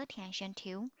and pay attention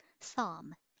to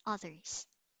some, others.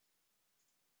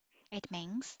 It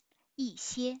means 一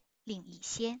些，另一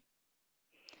些。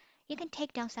You can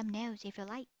take down some notes if you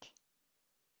like.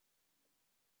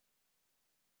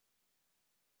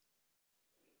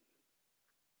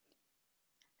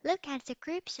 Look at the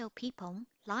groups of people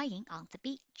lying on the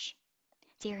beach.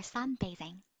 They are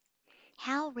sunbathing.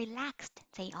 How relaxed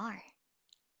they are.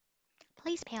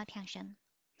 Please pay attention.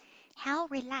 How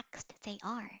relaxed they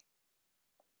are.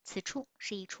 此处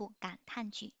是一处感叹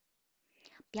句。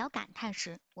表感叹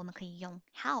时，我们可以用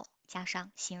how 加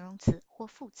上形容词或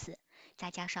副词，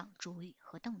再加上主语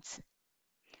和动词。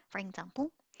For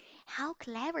example, how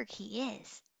clever he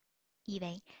is. 意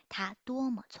为他多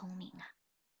么聪明啊。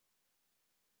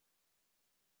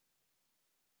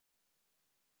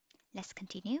Let's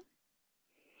continue.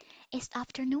 It's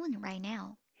afternoon right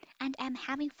now, and I'm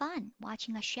having fun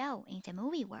watching a show in the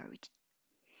movie world.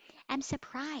 I'm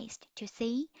surprised to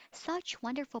see such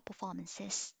wonderful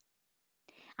performances.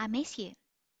 I miss you.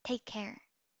 Take care.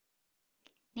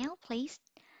 Now please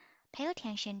pay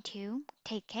attention to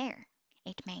take care.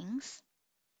 It means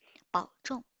保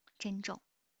重，珍重。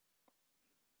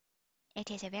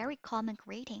It is a very common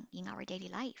greeting in our daily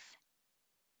life.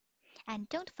 And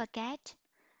don't forget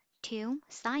to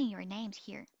sign your names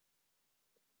here.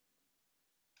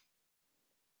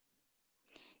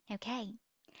 Okay,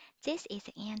 this is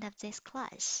the end of this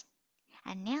class.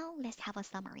 And now let's have a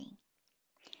summary.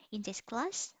 In this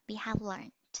class, we have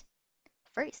learned,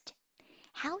 first,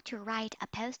 how to write a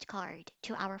postcard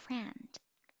to our friend.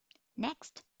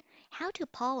 Next, how to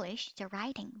polish the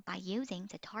writing by using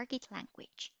the target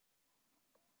language.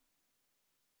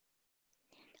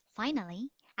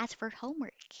 Finally, as for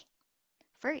homework,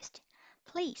 first,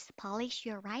 please polish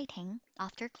your writing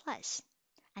after class.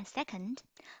 And second,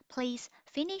 please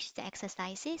finish the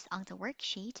exercises on the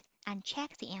worksheet and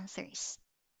check the answers.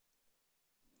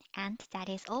 And that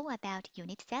is all about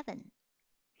Unit 7.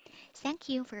 Thank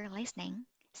you for listening.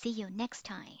 See you next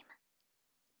time.